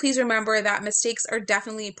also, please remember that mistakes are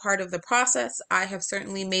definitely part of the process. I have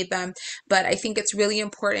certainly made them, but I think it's really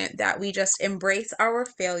important that we just embrace our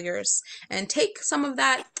failures and take some of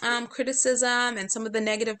that criticism and some of the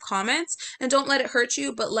negative comments and don't let it hurt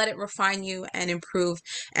you, but let it refine you and improve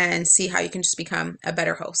and see how you can just become a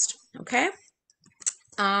better host. Okay?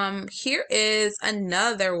 Here is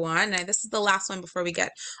another one. And this is the last one before we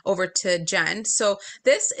get over to Jen. So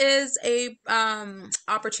this is a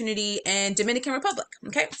opportunity in Dominican Republic.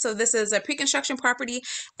 Okay, so this is a pre-construction property,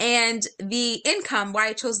 and the income, why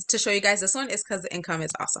I chose to show you guys this one is because the income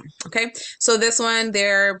is awesome. Okay, so this one,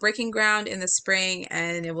 they're breaking ground in the spring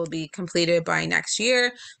and it will be completed by next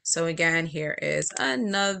year. So again, here is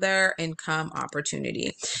another income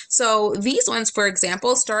opportunity. So these ones, for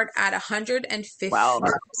example, start at 150. Well,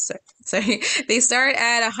 Sorry, they start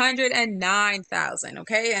at 109,000,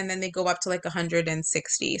 okay? And then they go up to like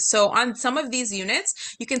 160. So on some of these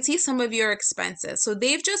units, you can see some of your expenses. So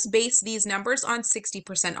they've just based these numbers on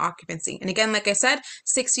 60% occupancy. And again, like I said,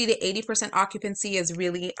 60 to 80% occupancy is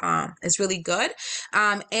really good.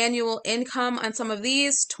 Annual income on some of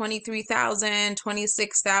these, 23,000,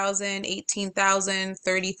 26,000, 18,000,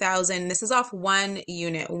 30,000. This is off one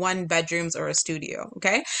unit, one bedrooms or a studio,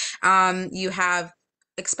 okay? You have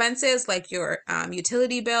expenses like your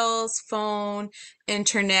utility bills, phone,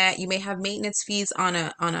 internet. You may have maintenance fees on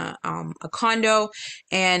a condo,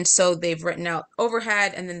 and so they've written out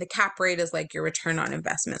overhead, and then the cap rate is like your return on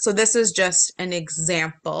investment. So this is just an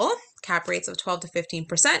example. Cap rates of 12 to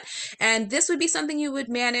 15%. And this would be something you would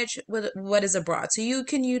manage with what is abroad. So you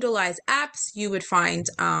can utilize apps, you would find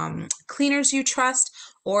cleaners you trust,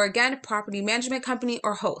 or again, property management company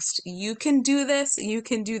or host. You can do this, you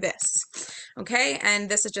can do this. Okay, and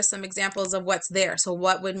this is just some examples of what's there. So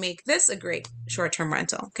what would make this a great short-term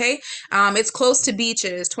rental? Okay, it's close to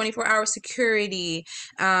beaches, 24-hour security.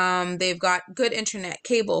 They've got good internet,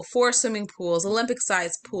 cable, 4 swimming pools,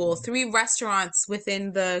 Olympic-sized pool, 3 restaurants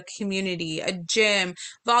within the community, a gym,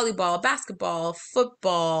 volleyball, basketball,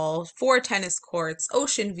 football, 4 tennis courts,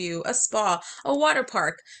 ocean view, a spa, a water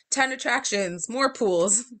park, 10 attractions, more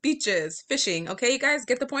pools, beaches, fishing. Okay, you guys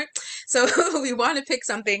get the point? So we want to pick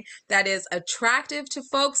something that is attractive to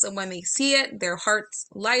folks, and when they see it, their hearts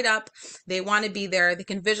light up. They want to be there. They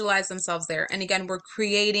can visualize themselves there. And again, we're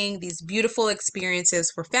creating these beautiful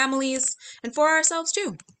experiences for families and for ourselves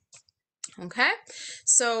too. Okay,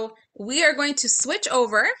 so we are going to switch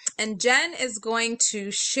over, and Jen is going to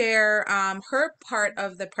share her part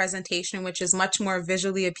of the presentation, which is much more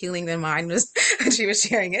visually appealing than mine was when she was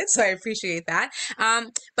sharing it, so I appreciate that.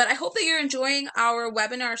 But I hope that you're enjoying our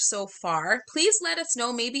webinar so far. Please let us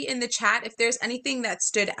know maybe in the chat if there's anything that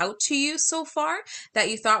stood out to you so far that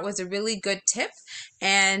you thought was a really good tip,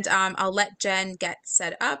 and I'll let Jen get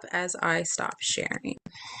set up as I stop sharing.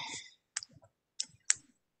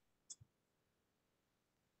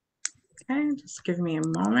 okay, just give me a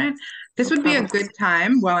moment. This would be a good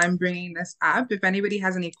time while I'm bringing this up. If anybody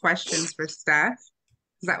has any questions for Steph,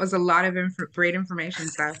 that was a lot of great information,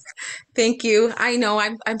 Steph. Thank you. I know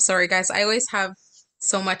I'm sorry, guys. I always have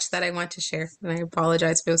so much that I want to share, and I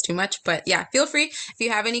apologize if it was too much. But yeah, feel free if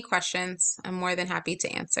you have any questions. I'm more than happy to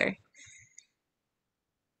answer.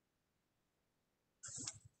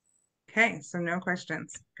 Okay, so no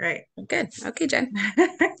questions. Great. Good. Okay, Jen.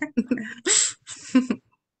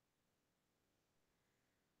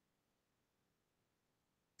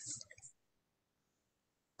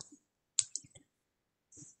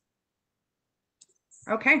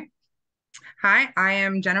 Okay. Hi, I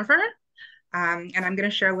am Jennifer, and I'm going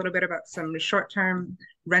to share a little bit about some short-term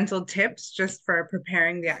rental tips just for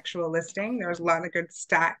preparing the actual listing. There's a lot of good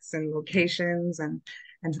stats and locations and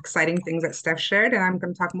exciting things that Steph shared, and I'm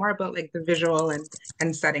going to talk more about like the visual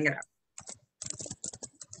and setting it up.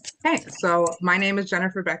 Okay, so my name is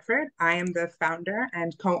Jennifer Beckford. I am the founder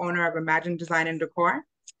and co-owner of Imagine Design and Decor.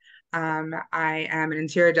 I am an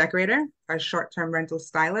interior decorator, a short-term rental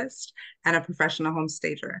stylist, and a professional home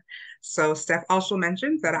stager. So Steph also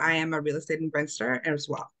mentioned that I am a real estate investor as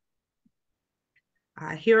well.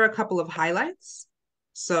 Here are a couple of highlights.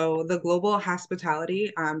 So the global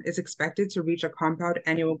hospitality is expected to reach a compound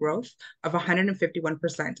annual growth of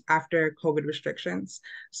 151% after COVID restrictions.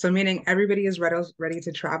 So meaning everybody is ready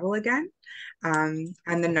to travel again, and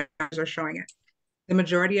the numbers are showing it. The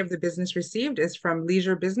majority of the business received is from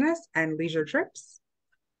leisure business and leisure trips,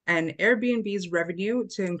 and Airbnb's revenue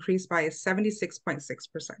to increase by 76.6%.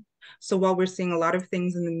 So while we're seeing a lot of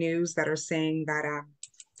things in the news that are saying that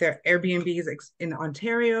there are Airbnbs in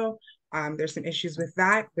Ontario, there's some issues with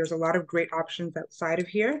that. There's a lot of great options outside of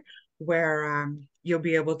here where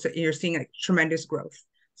you're seeing like tremendous growth.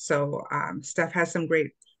 So Steph has some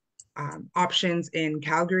great options in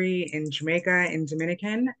Calgary, in Jamaica, in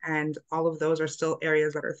Dominican, and all of those are still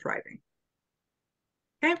areas that are thriving.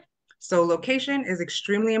 Okay, so location is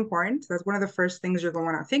extremely important. That's one of the first things you're going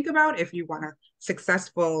to want to think about if you want a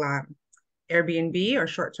successful Airbnb or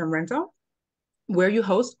short-term rental. Where you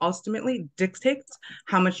host ultimately dictates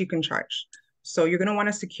how much you can charge. So you're going to want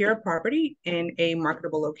to secure a property in a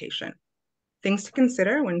marketable location. Things to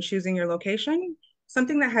consider when choosing your location,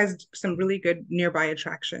 something that has some really good nearby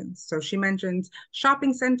attractions. So she mentions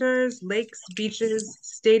shopping centers, lakes, beaches,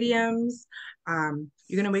 stadiums.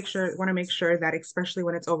 You're going to want to make sure that, especially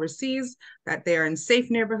when it's overseas, that they are in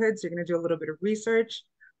safe neighborhoods. You're going to do a little bit of research.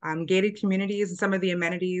 Gated communities and some of the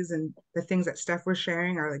amenities and the things that Steph was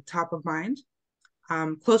sharing are like top of mind.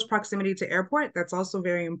 Close proximity to airport, that's also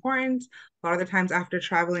very important. A lot of the times after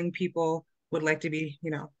traveling, people would like to be,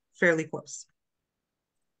 fairly close.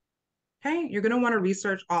 Okay, you're going to want to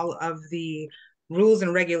research all of the rules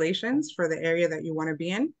and regulations for the area that you want to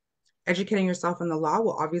be in. Educating yourself on the law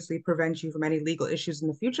will obviously prevent you from any legal issues in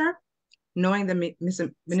the future. Knowing the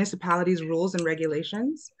municipality's rules and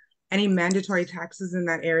regulations, any mandatory taxes in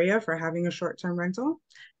that area for having a short-term rental,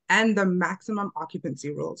 and the maximum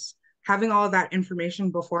occupancy rules. Having all of that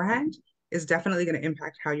information beforehand is definitely going to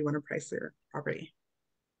impact how you want to price your property.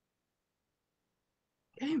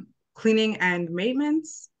 Okay, cleaning and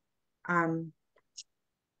maintenance.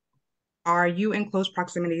 Are you in close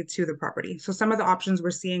proximity to the property? So some of the options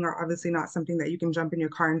we're seeing are obviously not something that you can jump in your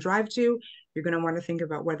car and drive to. You're going to want to think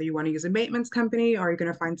about whether you want to use a maintenance company or you're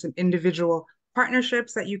going to find some individual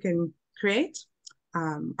partnerships that you can create.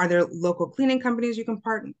 Are there local cleaning companies you can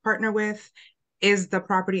partner with? Is the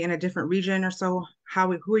property in a different region or so?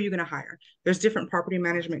 Who are you going to hire? There's different property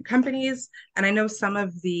management companies, and I know some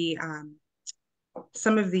of the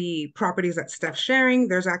properties that Steph's sharing,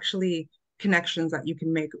 there's actually connections that you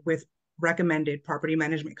can make with recommended property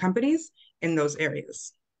management companies in those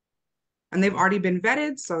areas. And they've already been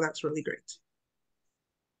vetted, so that's really great.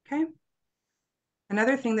 Okay.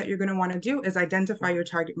 Another thing that you're going to want to do is identify your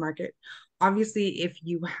target market. Obviously, if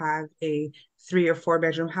you have a 3 or 4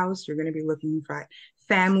 bedroom house, you're going to be looking for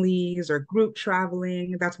families or group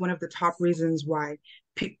traveling. That's one of the top reasons why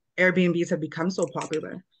Airbnbs have become so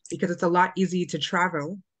popular, because it's a lot easier to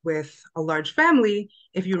travel with a large family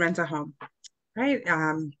if you rent a home, right?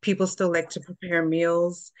 People still like to prepare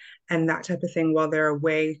meals and that type of thing while they're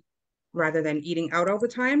away rather than eating out all the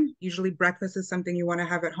time. Usually breakfast is something you want to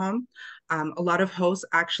have at home. A lot of hosts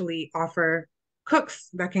actually offer cooks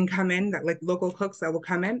that can come in, that like local cooks that will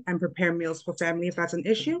come in and prepare meals for family if that's an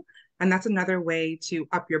issue. And that's another way to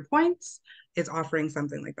up your points, is offering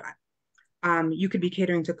something like that. You could be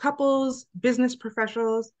catering to couples, business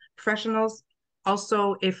professionals.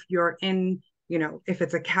 Also, if you're in, if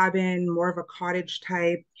it's a cabin, more of a cottage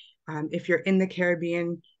type, if you're in the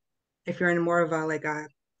Caribbean, if you're in more of a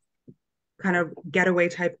kind of getaway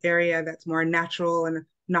type area that's more natural and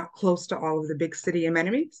not close to all of the big city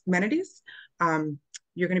amenities,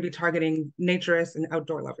 you're going to be targeting naturists and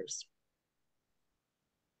outdoor lovers.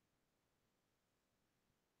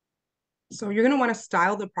 So you're going to want to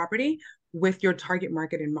style the property with your target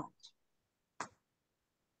market in mind.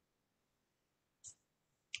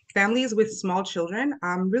 Families with small children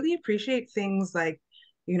really appreciate things like,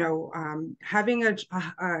 having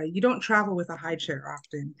you don't travel with a high chair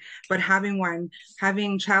often, but having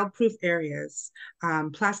childproof areas,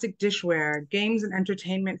 plastic dishware, games and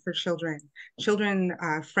entertainment for children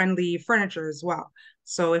friendly furniture as well.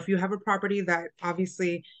 So if you have a property that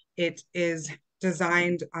obviously it is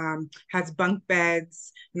designed, has bunk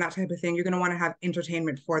beds and that type of thing, you're going to want to have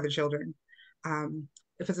entertainment for the children.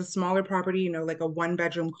 If it's a smaller property, like a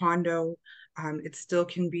 1-bedroom condo, it still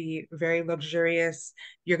can be very luxurious.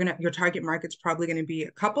 Your target market's probably gonna be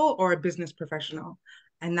a couple or a business professional.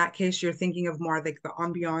 In that case, you're thinking of more like the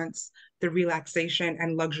ambiance, the relaxation,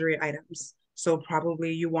 and luxury items. So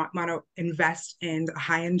probably you want to invest in a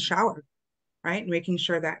high-end shower, right? Making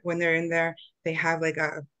sure that when they're in there, they have like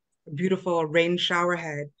a beautiful rain shower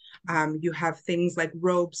head. You have things like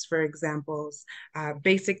robes, for examples,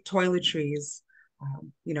 basic toiletries,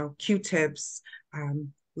 Q-tips,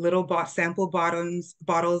 little sample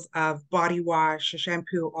bottles of body wash,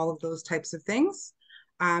 shampoo, all of those types of things.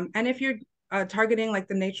 And if you're targeting like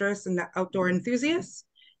the naturists and the outdoor enthusiasts,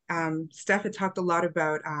 Steph had talked a lot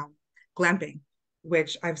about glamping,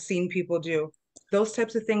 which I've seen people do. Those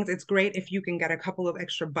types of things, it's great if you can get a couple of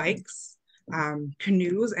extra bikes,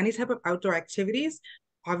 canoes, any type of outdoor activities.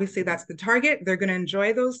 Obviously, that's the target. They're going to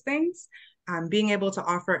enjoy those things. Being able to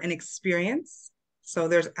offer an experience. So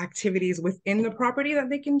there's activities within the property that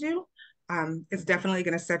they can do. It's definitely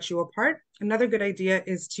going to set you apart. Another good idea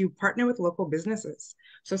is to partner with local businesses.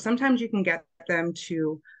 So sometimes you can get them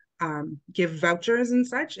to give vouchers and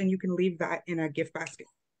such, and you can leave that in a gift basket.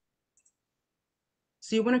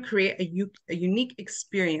 So you want to create a unique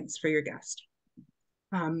experience for your guest.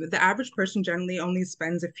 The average person generally only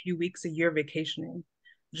spends a few weeks a year vacationing.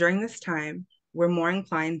 During this time, we're more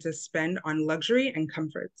inclined to spend on luxury and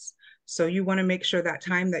comforts. So you want to make sure that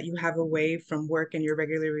time that you have away from work and your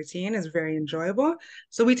regular routine is very enjoyable.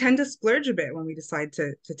 So we tend to splurge a bit when we decide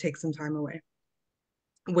to take some time away.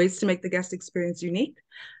 Ways to make the guest experience unique.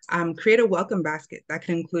 Create a welcome basket that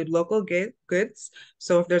can include local goods.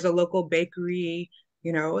 So if there's a local bakery,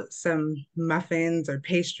 some muffins or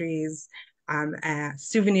pastries,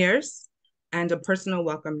 souvenirs, and a personal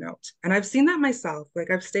welcome note. And I've seen that myself.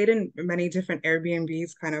 Like I've stayed in many different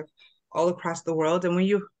Airbnbs kind of all across the world. And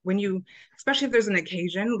when you, especially if there's an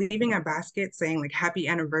occasion, leaving a basket saying like happy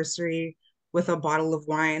anniversary with a bottle of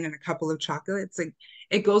wine and a couple of chocolates, like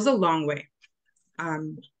it goes a long way.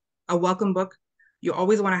 um, a welcome book. You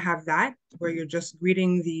always want to have that where you're just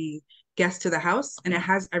greeting the guest to the house and it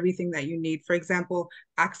has everything that you need. For example,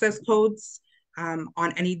 access codes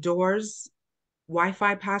on any doors,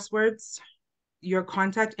 Wi-Fi passwords, your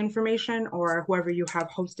contact information or whoever you have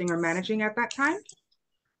hosting or managing at that time.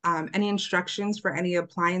 Any instructions for any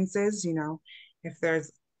appliances, if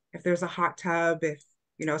there's a hot tub, if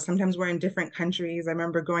sometimes we're in different countries. I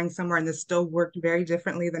remember going somewhere and the stove worked very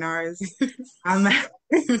differently than ours. Um,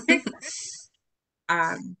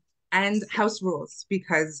 um, and house rules,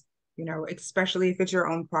 because, especially if it's your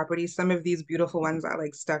own property, some of these beautiful ones that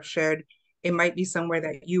like Steph shared, it might be somewhere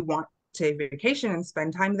that you want to vacation and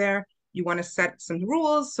spend time there. You want to set some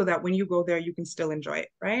rules so that when you go there, you can still enjoy it,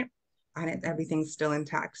 right? And everything's still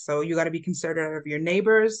intact. So you got to be considerate of your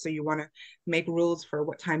neighbors. So you want to make rules for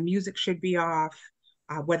what time music should be off,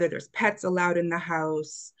 whether there's pets allowed in the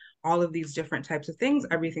house, all of these different types of things,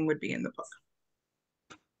 everything would be in the book.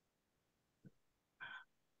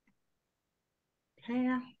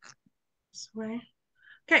 Okay, this way.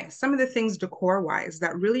 Okay, some of the things decor-wise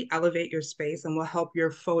that really elevate your space and will help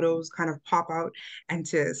your photos kind of pop out and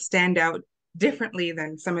to stand out differently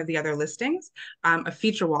than some of the other listings. A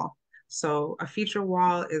feature wall. So a feature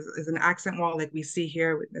wall is an accent wall like we see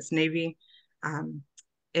here with this navy. Um,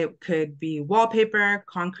 it could be wallpaper,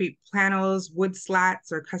 concrete panels, wood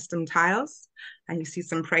slats, or custom tiles. And you see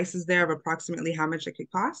some prices there of approximately how much it could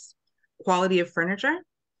cost. Quality of furniture.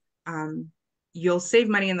 Um, you'll save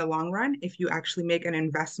money in the long run if you actually make an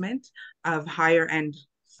investment of higher end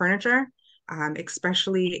furniture,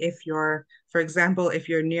 especially if you're, for example, if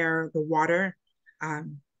you're near the water,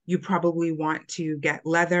 you probably want to get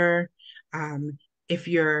leather. If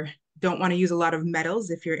you're don't want to use a lot of metals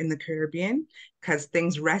if you're in the Caribbean because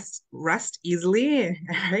things rust easily,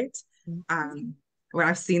 right? Um, where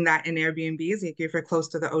I've seen that in Airbnbs, if you're close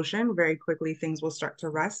to the ocean, very quickly things will start to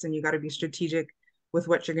rust and you got to be strategic with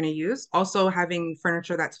what you're going to use. Also having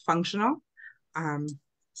furniture that's functional. Um,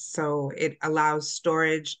 so it allows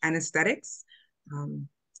storage and aesthetics. Um,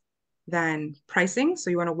 then pricing. So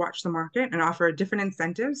you want to watch the market and offer different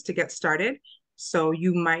incentives to get started. So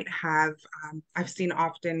you might have, I've seen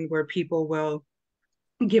often where people will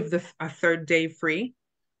give a third day free,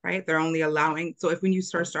 right? They're only allowing, so if when you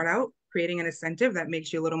start out, creating an incentive that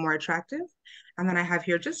makes you a little more attractive. And then I have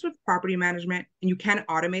here just with property management, and you can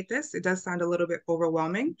automate this. It does sound a little bit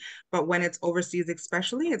overwhelming, but when it's overseas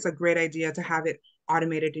especially, it's a great idea to have it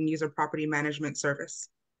automated and use a property management service.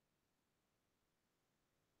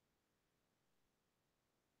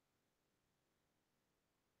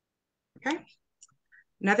 Okay.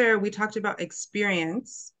 We talked about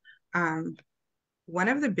experience. Um, one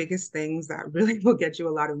of the biggest things that really will get you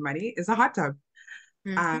a lot of money is a hot tub.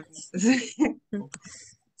 Um,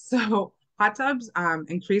 so hot tubs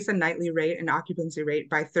increase a nightly rate and occupancy rate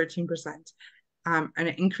by 13%, and an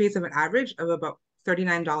increase of an average of about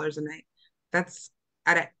 $39 a night. That's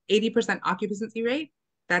at an 80% occupancy rate.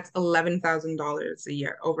 That's $11,000 a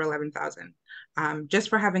year, over 11,000, just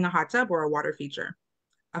for having a hot tub or a water feature.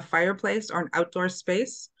 A fireplace or an outdoor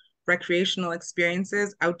space, recreational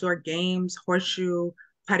experiences, outdoor games, horseshoe,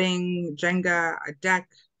 putting, Jenga, a deck,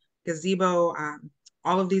 gazebo,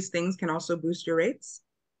 all of these things can also boost your rates.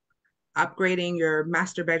 Upgrading your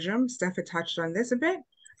master bedroom, Steph had touched on this a bit.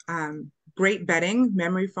 Great bedding,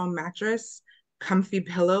 memory foam mattress, comfy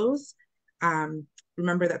pillows.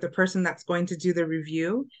 Remember that the person that's going to do the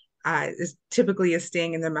review is typically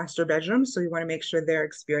staying in their master bedroom, so you want to make sure their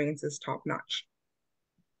experience is top notch.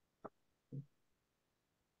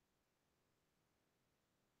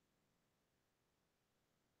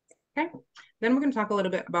 Okay, then we're going to talk a little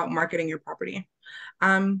bit about marketing your property.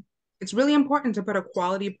 It's really important to put a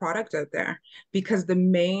quality product out there because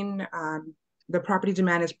the property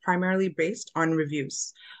demand is primarily based on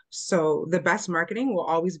reviews. So the best marketing will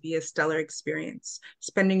always be a stellar experience,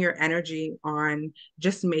 spending your energy on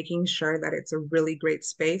just making sure that it's a really great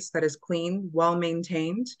space that is clean, well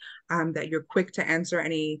maintained, that you're quick to answer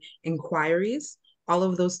any inquiries. All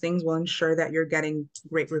of those things will ensure that you're getting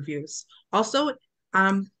great reviews. Also,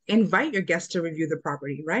 invite your guests to review the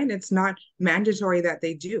property, right? It's not mandatory that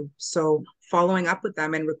they do. So following up with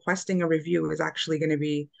them and requesting a review is actually going to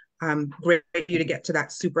be great for you to get to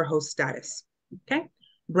that super host status. Okay.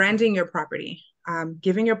 Branding your property,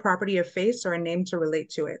 giving your property a face or a name to relate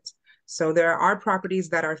to it. So there are properties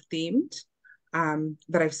that are themed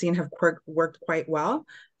that I've seen have worked quite well.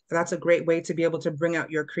 That's a great way to be able to bring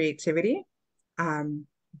out your creativity.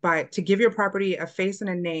 But to give your property a face and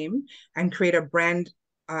a name and create a brand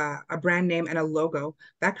name and a logo,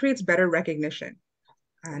 that creates better recognition.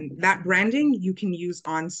 And that branding you can use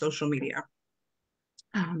on social media.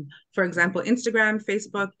 For example, Instagram,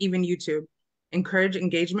 Facebook, even YouTube. Encourage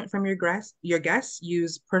engagement from your guests,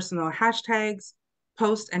 use personal hashtags,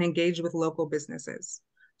 post and engage with local businesses.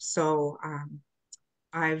 So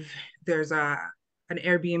I've there's an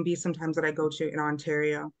Airbnb sometimes that I go to in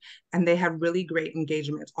Ontario, and they have really great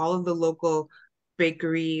engagement. All of the local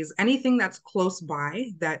bakeries, anything that's close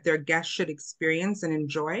by that their guests should experience and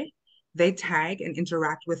enjoy, they tag and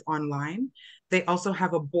interact with online. They also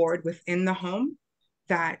have a board within the home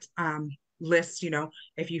that lists,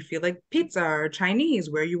 if you feel like pizza or Chinese,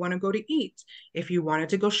 where you want to go to eat, if you wanted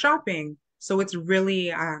to go shopping. So it's really,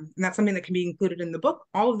 and that's something that can be included in the book,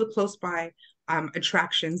 all of the close by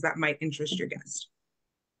attractions that might interest your guest.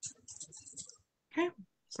 Okay,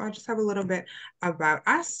 so I just have a little bit about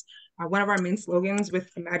us. One of our main slogans with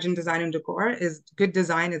Imagine Design and Decor is good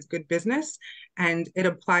design is good business, and it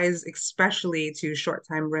applies especially to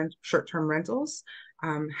short-term rentals.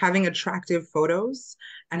 Having attractive photos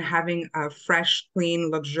and having a fresh, clean,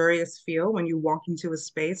 luxurious feel when you walk into a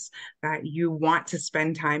space that you want to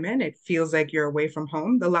spend time in. It feels like you're away from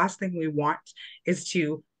home. The last thing we want is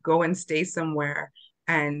to go and stay somewhere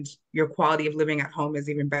and your quality of living at home is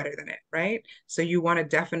even better than it, right? So you want to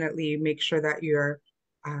definitely make sure that you're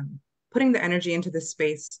putting the energy into the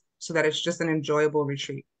space so that it's just an enjoyable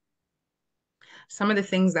retreat. Some of the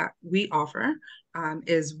things that we offer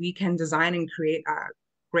is we can design and create a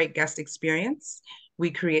great guest experience.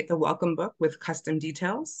 We create the welcome book with custom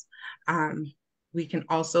details. We can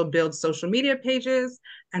also build social media pages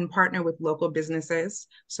and partner with local businesses.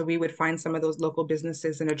 So we would find some of those local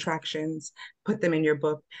businesses and attractions, put them in your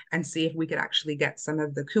book and see if we could actually get some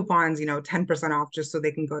of the coupons, 10% off just so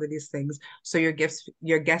they can go to these things. So your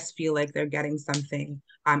guests feel like they're getting something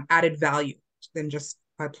added value than just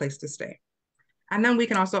a place to stay. And then we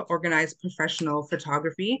can also organize professional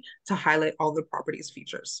photography to highlight all the property's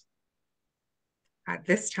features. At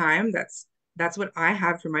this time, that's what I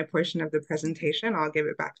have for my portion of the presentation. I'll give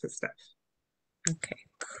it back to Steph. Okay,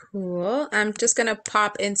 cool. I'm just gonna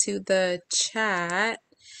pop into the chat.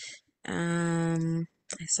 I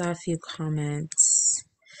saw a few comments.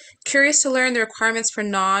 Curious to learn the requirements for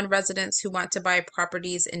non-residents who want to buy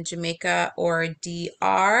properties in Jamaica or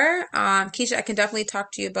DR. Keisha, I can definitely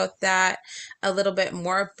talk to you about that a little bit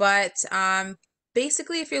more, but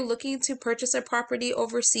basically, if you're looking to purchase a property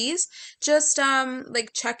overseas, just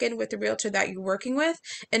like check in with the realtor that you're working with.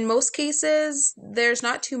 In most cases, there's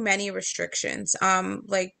not too many restrictions.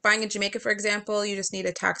 Like buying in Jamaica, for example, you just need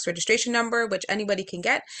a tax registration number, which anybody can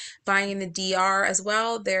get. Buying in the DR as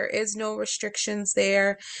well, there is no restrictions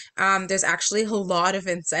there. There's actually a lot of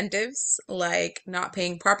incentives, like not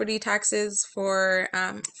paying property taxes for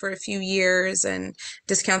a few years, and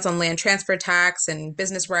discounts on land transfer tax and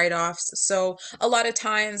business write-offs. So a lot of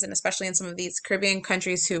times, and especially in some of these Caribbean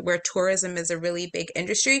countries where tourism is a really big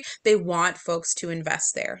industry, they want folks to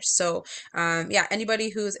invest there. So yeah, anybody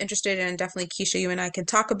who's interested in, definitely Keisha, you and I can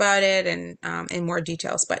talk about it and in more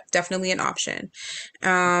details, but definitely an option.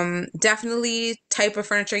 Definitely type of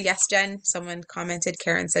furniture. Yes, Jen, someone commented,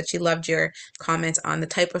 Karen said she loved your comment on the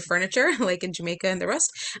type of furniture, like in Jamaica and the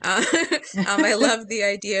rest. I love the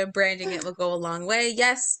idea of branding. It will go a long way.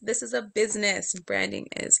 Yes, this is a business. Branding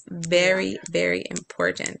is very, very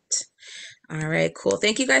important. All right, cool.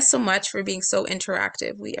 Thank you guys so much for being so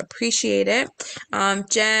interactive. We appreciate it.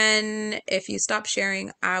 Jen, if you stop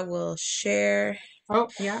sharing, I will share. Oh,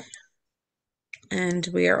 yeah. And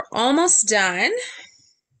we are almost done.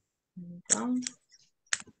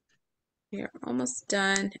 We are almost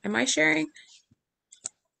done. Am I sharing?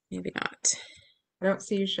 Maybe not. I don't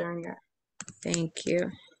see you sharing yet. Thank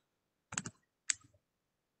you.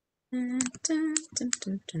 Dun, dun,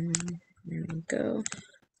 dun, dun. There we go.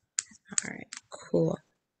 All right, cool.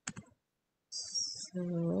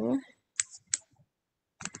 So,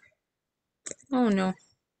 oh no.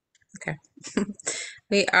 Okay.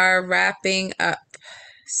 We are wrapping up.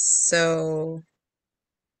 So,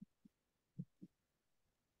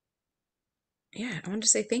 yeah, I want to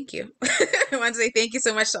say thank you. I want to say thank you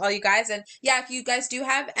so much to all you guys. And yeah, if you guys do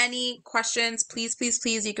have any questions, please, please,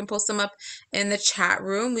 please, you can post them up in the chat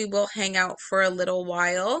room. We will hang out for a little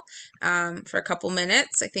while, for a couple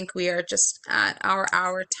minutes. I think we are just at our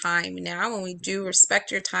hour time now, and we do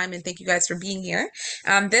respect your time and thank you guys for being here.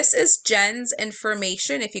 This is Jenn's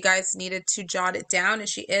information if you guys needed to jot it down, and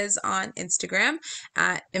she is on Instagram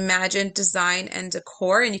at Imagine Design and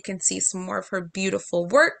Decor, and you can see some more of her beautiful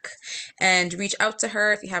work and reach out to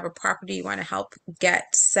her if you have a property you want to help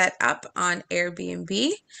get set up on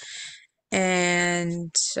Airbnb.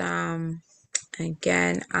 And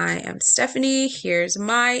again, I am Stephanie. Here's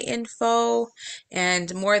my info,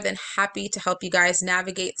 and more than happy to help you guys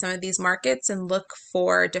navigate some of these markets and look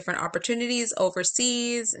for different opportunities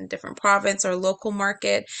overseas in different province or local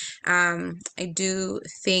market. I do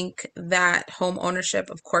think that home ownership,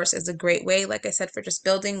 of course, is a great way, like I said, for just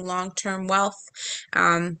building long-term wealth.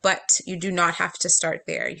 But you do not have to start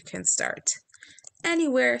there. You can start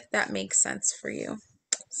anywhere that makes sense for you.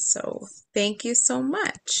 So thank you so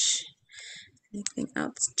much. Anything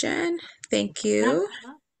else, Jen? Thank No, you.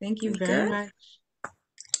 no, thank you We very good? much.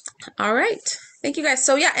 All right. Thank you guys.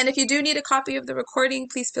 So yeah, and if you do need a copy of the recording,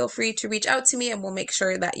 please feel free to reach out to me and we'll make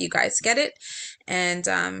sure that you guys get it. And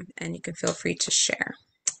you can feel free to share.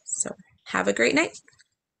 So have a great night.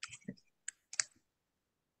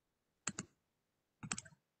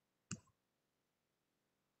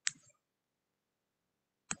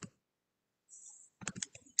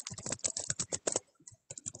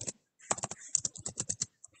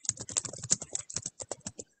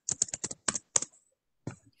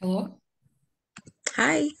 Hello.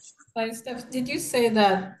 Hi. Hi, Steph. Did you say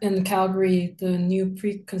that in Calgary, the new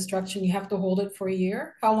pre-construction, you have to hold it for a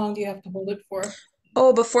year? How long do you have to hold it for?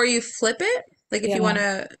 Oh, before you flip it, like if you want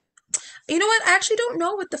Yeah. to, you know what? I actually don't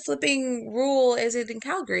know what the flipping rule is in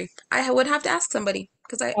Calgary. Would have to ask somebody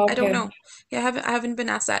because I don't Okay. know. Yeah, I haven't been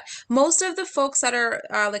asked that. Most of the folks that are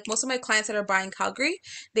like most of my clients that are buying Calgary,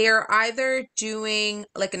 they are either doing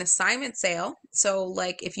like an assignment sale. So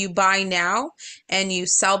like if you buy now and you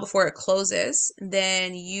sell before it closes,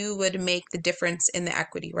 then you would make the difference in the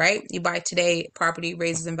equity, right? You buy today, property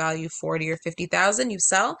raises in value 40 or 50,000, you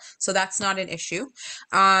sell. So that's not an issue.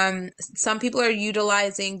 Some people are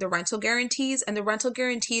utilizing the rental guarantees, and the rental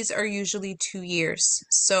guarantees are usually 2 years.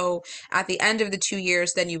 So at the end of the 2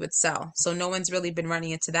 years, then you would sell. So no one's really been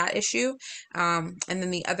running into that issue. And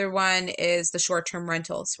then the other one is the short-term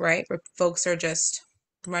rentals, right? Where folks are just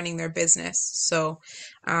running their business. So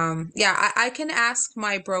yeah, I can ask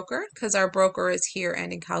my broker because our broker is here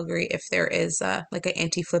and in Calgary if there is like an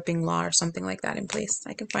anti-flipping law or something like that in place.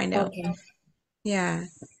 I can find out. Okay. Yeah.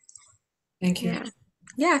 Thank you. Yeah.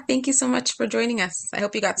 Yeah, thank you so much for joining us. I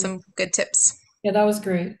hope you got some good tips. Yeah, that was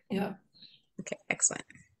great. Yeah. Okay, excellent.